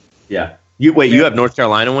they? Yeah. You have North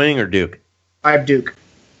Carolina winning or Duke? I have Duke.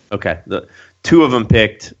 Okay. The 2 of them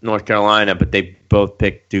picked North Carolina, but they both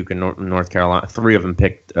picked Duke and North Carolina. 3 of them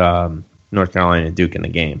picked North Carolina and Duke in the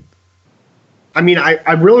game. I mean,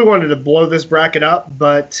 I really wanted to blow this bracket up,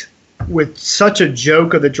 but with such a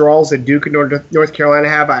joke of the draws that Duke and North Carolina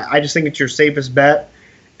have, I just think it's your safest bet.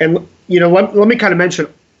 And let me kind of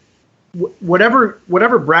mention whatever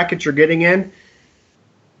bracket you're getting in.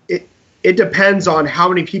 It depends on how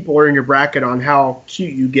many people are in your bracket on how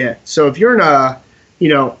cute you get. So if you're in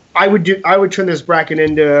I would turn this bracket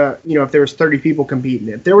into, if there was 30 people competing.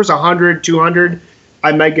 If there was 100, 200,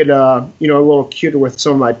 I might get a little cuter with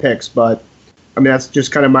some of my picks. But I mean, that's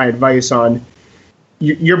just kind of my advice on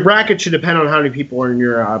your bracket should depend on how many people are in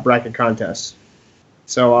your bracket contest.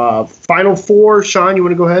 So Final Four, Sean, you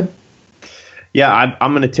want to go ahead? Yeah,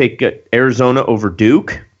 I'm going to take Arizona over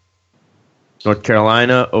Duke. North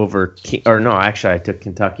Carolina over I took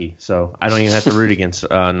Kentucky, so I don't even have to root against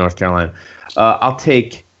North Carolina. I'll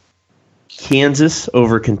take Kansas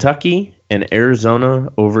over Kentucky and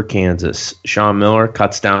Arizona over Kansas. Sean Miller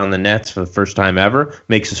cuts down the Nets for the first time ever,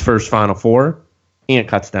 makes his first Final Four, and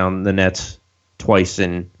cuts down the Nets twice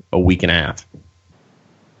in a week and a half.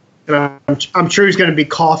 And I'm sure he's going to be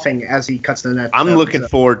coughing as he cuts the Nets. I'm looking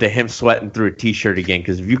forward to him sweating through a T-shirt again,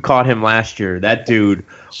 because if you caught him last year, that dude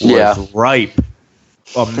was ripe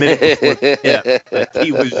a minute before the tip. Like,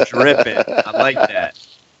 he was dripping. I like that.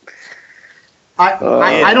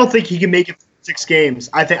 I don't think he can make it 6 games.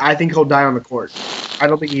 I think he'll die on the court. I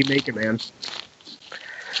don't think he can make it, man.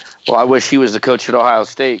 Well, I wish he was the coach at Ohio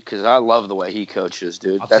State, because I love the way he coaches,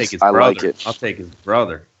 dude. I like it. I'll take his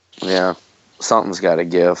brother. Yeah, something's got to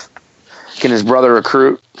give. Can his brother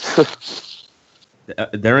recruit?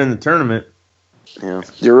 They're in the tournament. Yeah,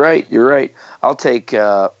 you're right. I'll take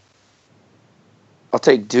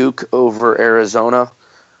Duke over Arizona.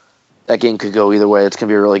 That game could go either way. It's going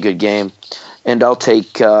to be a really good game. And I'll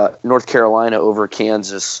take North Carolina over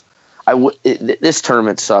Kansas. This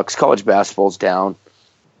tournament sucks. College basketball's down.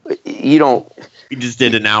 We just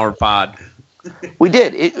did an hour pod. We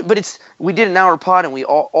did, we did an hour pod, and we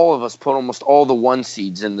all of us put almost all the 1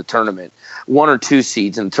 seeds in the tournament, 1 or 2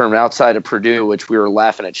 seeds in the tournament outside of Purdue, which we were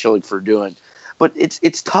laughing at Schilling for doing. But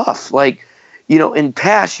it's tough. Like, in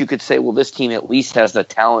past you could say, well, this team at least has the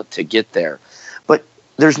talent to get there, but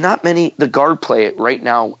there's not many. The guard play right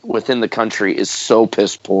now within the country is so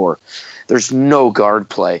piss poor. There's no guard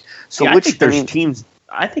play. So I think there's teams.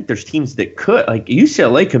 I think there's teams that could, like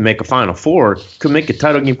UCLA could make a Final Four, could make a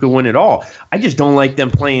title game, could win it all. I just don't like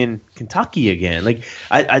them playing Kentucky again. Like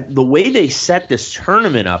the way they set this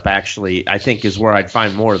tournament up, actually, I think is where I'd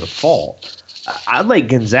find more of the fault. I like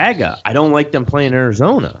Gonzaga. I don't like them playing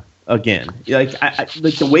Arizona again. Like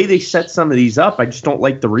like the way they set some of these up, I just don't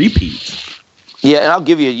like the repeats. Yeah, and I'll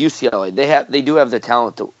give you UCLA. They do have the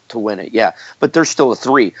talent to win it. Yeah, but they're still a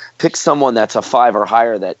 3. Pick someone that's a 5 or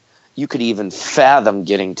higher that you could even fathom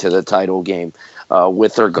getting to the title game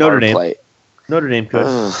with their guard play. Notre Dame could,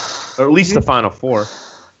 or at least the Final Four.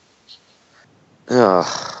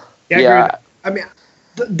 Yeah. I mean,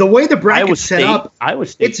 the way the bracket's set up,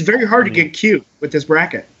 it's very hard to get cute with this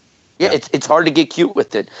bracket. Yeah, it's hard to get cute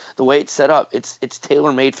with it. The way it's set up, it's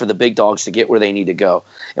tailor-made for the big dogs to get where they need to go.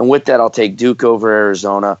 And with that, I'll take Duke over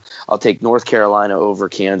Arizona. I'll take North Carolina over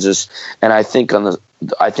Kansas. And I think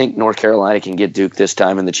North Carolina can get Duke this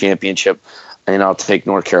time in the championship, and I'll take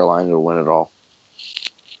North Carolina to win it all.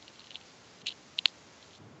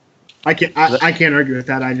 I can't argue with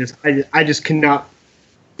that. I just cannot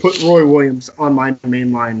put Roy Williams on my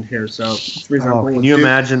main line here. So that's the reason I'm playing. Can you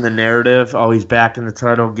imagine the narrative? Oh, he's back in the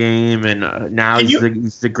title game, and now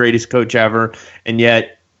he's the greatest coach ever, and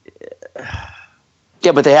yet.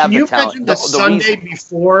 Yeah, but they have the talent. Can you imagine the Sunday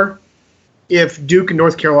before? If Duke and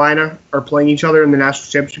North Carolina are playing each other in the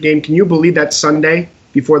national championship game, can you believe that Sunday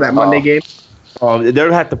before that Monday game? Oh,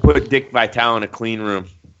 they'll have to put Dick Vitale in a clean room.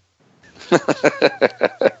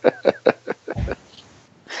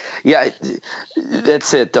 Yeah,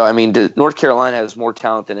 that's it, though. I mean, North Carolina has more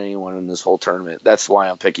talent than anyone in this whole tournament. That's why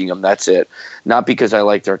I'm picking them. That's it. Not because I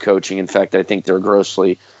like their coaching. In fact, I think they're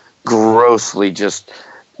grossly just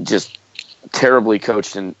terribly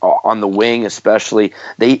coached, and on the wing especially.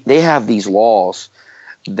 They have these laws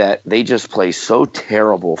that they just play so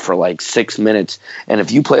terrible for like 6 minutes. And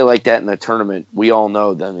if you play like that in the tournament, we all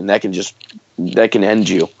know that. I mean, that can end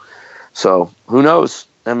you. So who knows?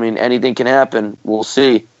 I mean, anything can happen. We'll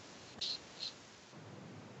see.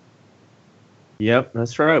 Yep,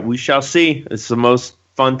 that's right. We shall see. It's the most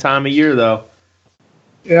fun time of year, though.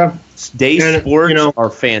 Yeah. Day sports are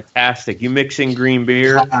fantastic. You mix in green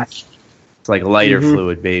beer, it's like lighter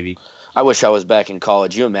fluid, baby. I wish I was back in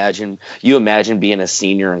college. You imagine being a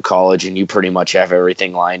senior in college and you pretty much have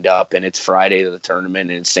everything lined up, and it's Friday of the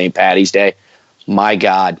tournament and it's St. Patty's Day. My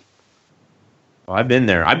God. Oh, I've been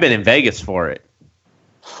there. I've been in Vegas for it.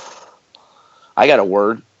 I got a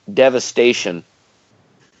word. Devastation.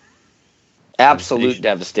 Absolute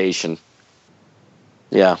devastation.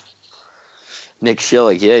 Yeah. Nick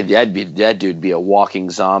Schilling, that dude'd be a walking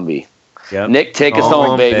zombie. Yep. Nick, take us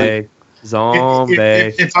home, baby. Zombie.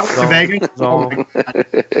 If I was to Vegas,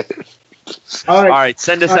 All right,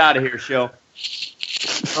 send us out of here, show.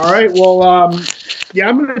 All right, well, I'm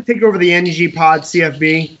going to take over the NEG Pod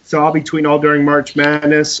CFB, so I'll be tweeting all during March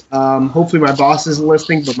Madness. Hopefully my boss isn't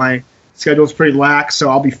listening, but my schedule's pretty lax, so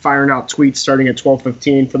I'll be firing out tweets starting at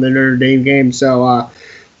 12:15 for the Notre Dame game. So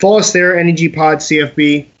follow us there, NEG Pod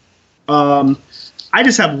CFB. I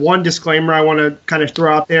just have one disclaimer I want to kind of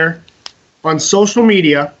throw out there. On social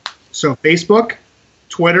media, so Facebook,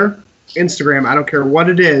 Twitter, Instagram, I don't care what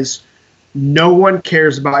it is, no one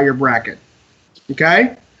cares about your bracket.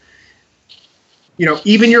 Okay?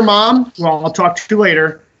 Even your mom, well, I'll talk to you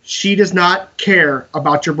later, she does not care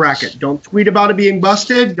about your bracket. Don't tweet about it being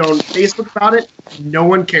busted. Don't Facebook about it. No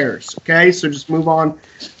one cares. Okay? So just move on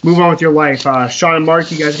with your life. Sean and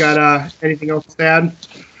Mark, you guys got anything else to add?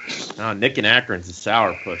 No, Nick and Akron's a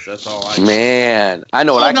sourpuss. That's all I. Man, I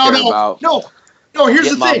know what I care about. No, here's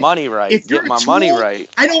the thing. Get my money right. Get my money right.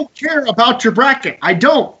 I don't care about your bracket. I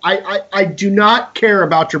don't. I do not care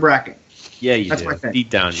about your bracket. Yeah, you That's do. my thing. Deep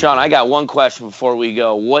down. Sean, I got one question before we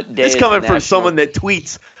go. What day? It's coming from someone that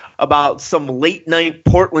tweets about some late night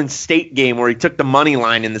Portland State game where he took the money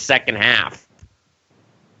line in the second half.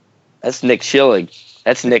 That's Nick Schilling.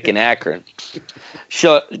 That's Nick and Akron.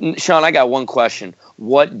 Sean, I got one question.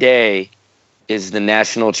 What day is the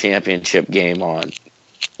national championship game on?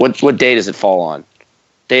 What day does it fall on?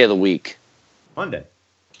 Day of the week? Monday.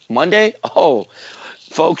 Monday? Oh,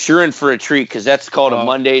 folks, you're in for a treat because that's called a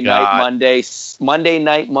Monday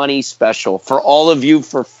Night Money special for all of you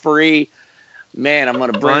for free. Man, I'm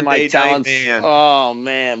going to bring my talents. Oh,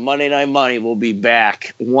 man. Monday Night Money will be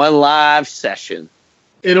back. One live session.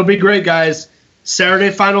 It'll be great, guys. Saturday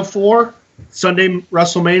Final Four, Sunday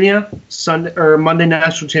WrestleMania, Monday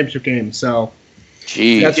National Championship game. So,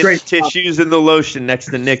 jeez, that's great. Tissues in the lotion next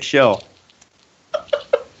to Nick Show,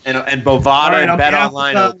 and Bovada and Bet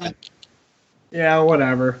Online open. Yeah,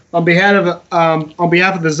 whatever. On behalf of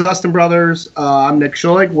the Zustin brothers, I'm Nick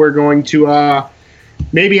Schilling. We're going to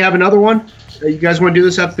maybe have another one. You guys want to do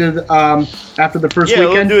this after the first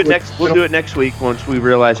weekend? We'll do it next week once we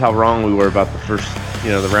realize how wrong we were about the first,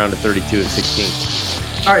 the round of 32 at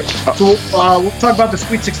 16. All right, so we'll talk about the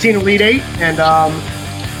Sweet 16 Elite 8, and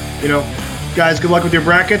guys, good luck with your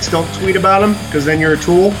brackets. Don't tweet about them because then you're a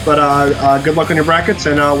tool. But good luck on your brackets,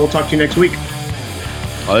 and we'll talk to you next week.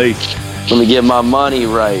 Hey, let me get my money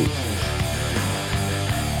right.